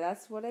this year.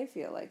 That's what I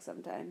feel like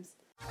sometimes.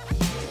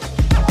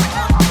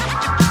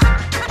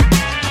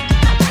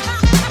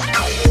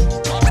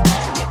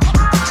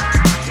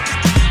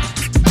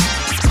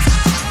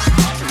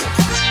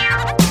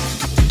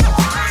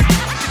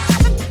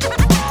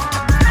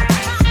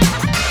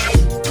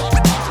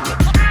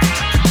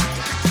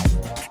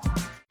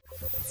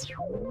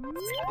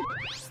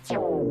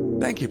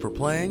 Thank you for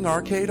playing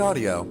Arcade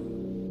Audio.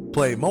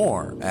 Play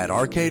more at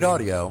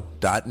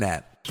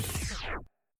arcadeaudio.net.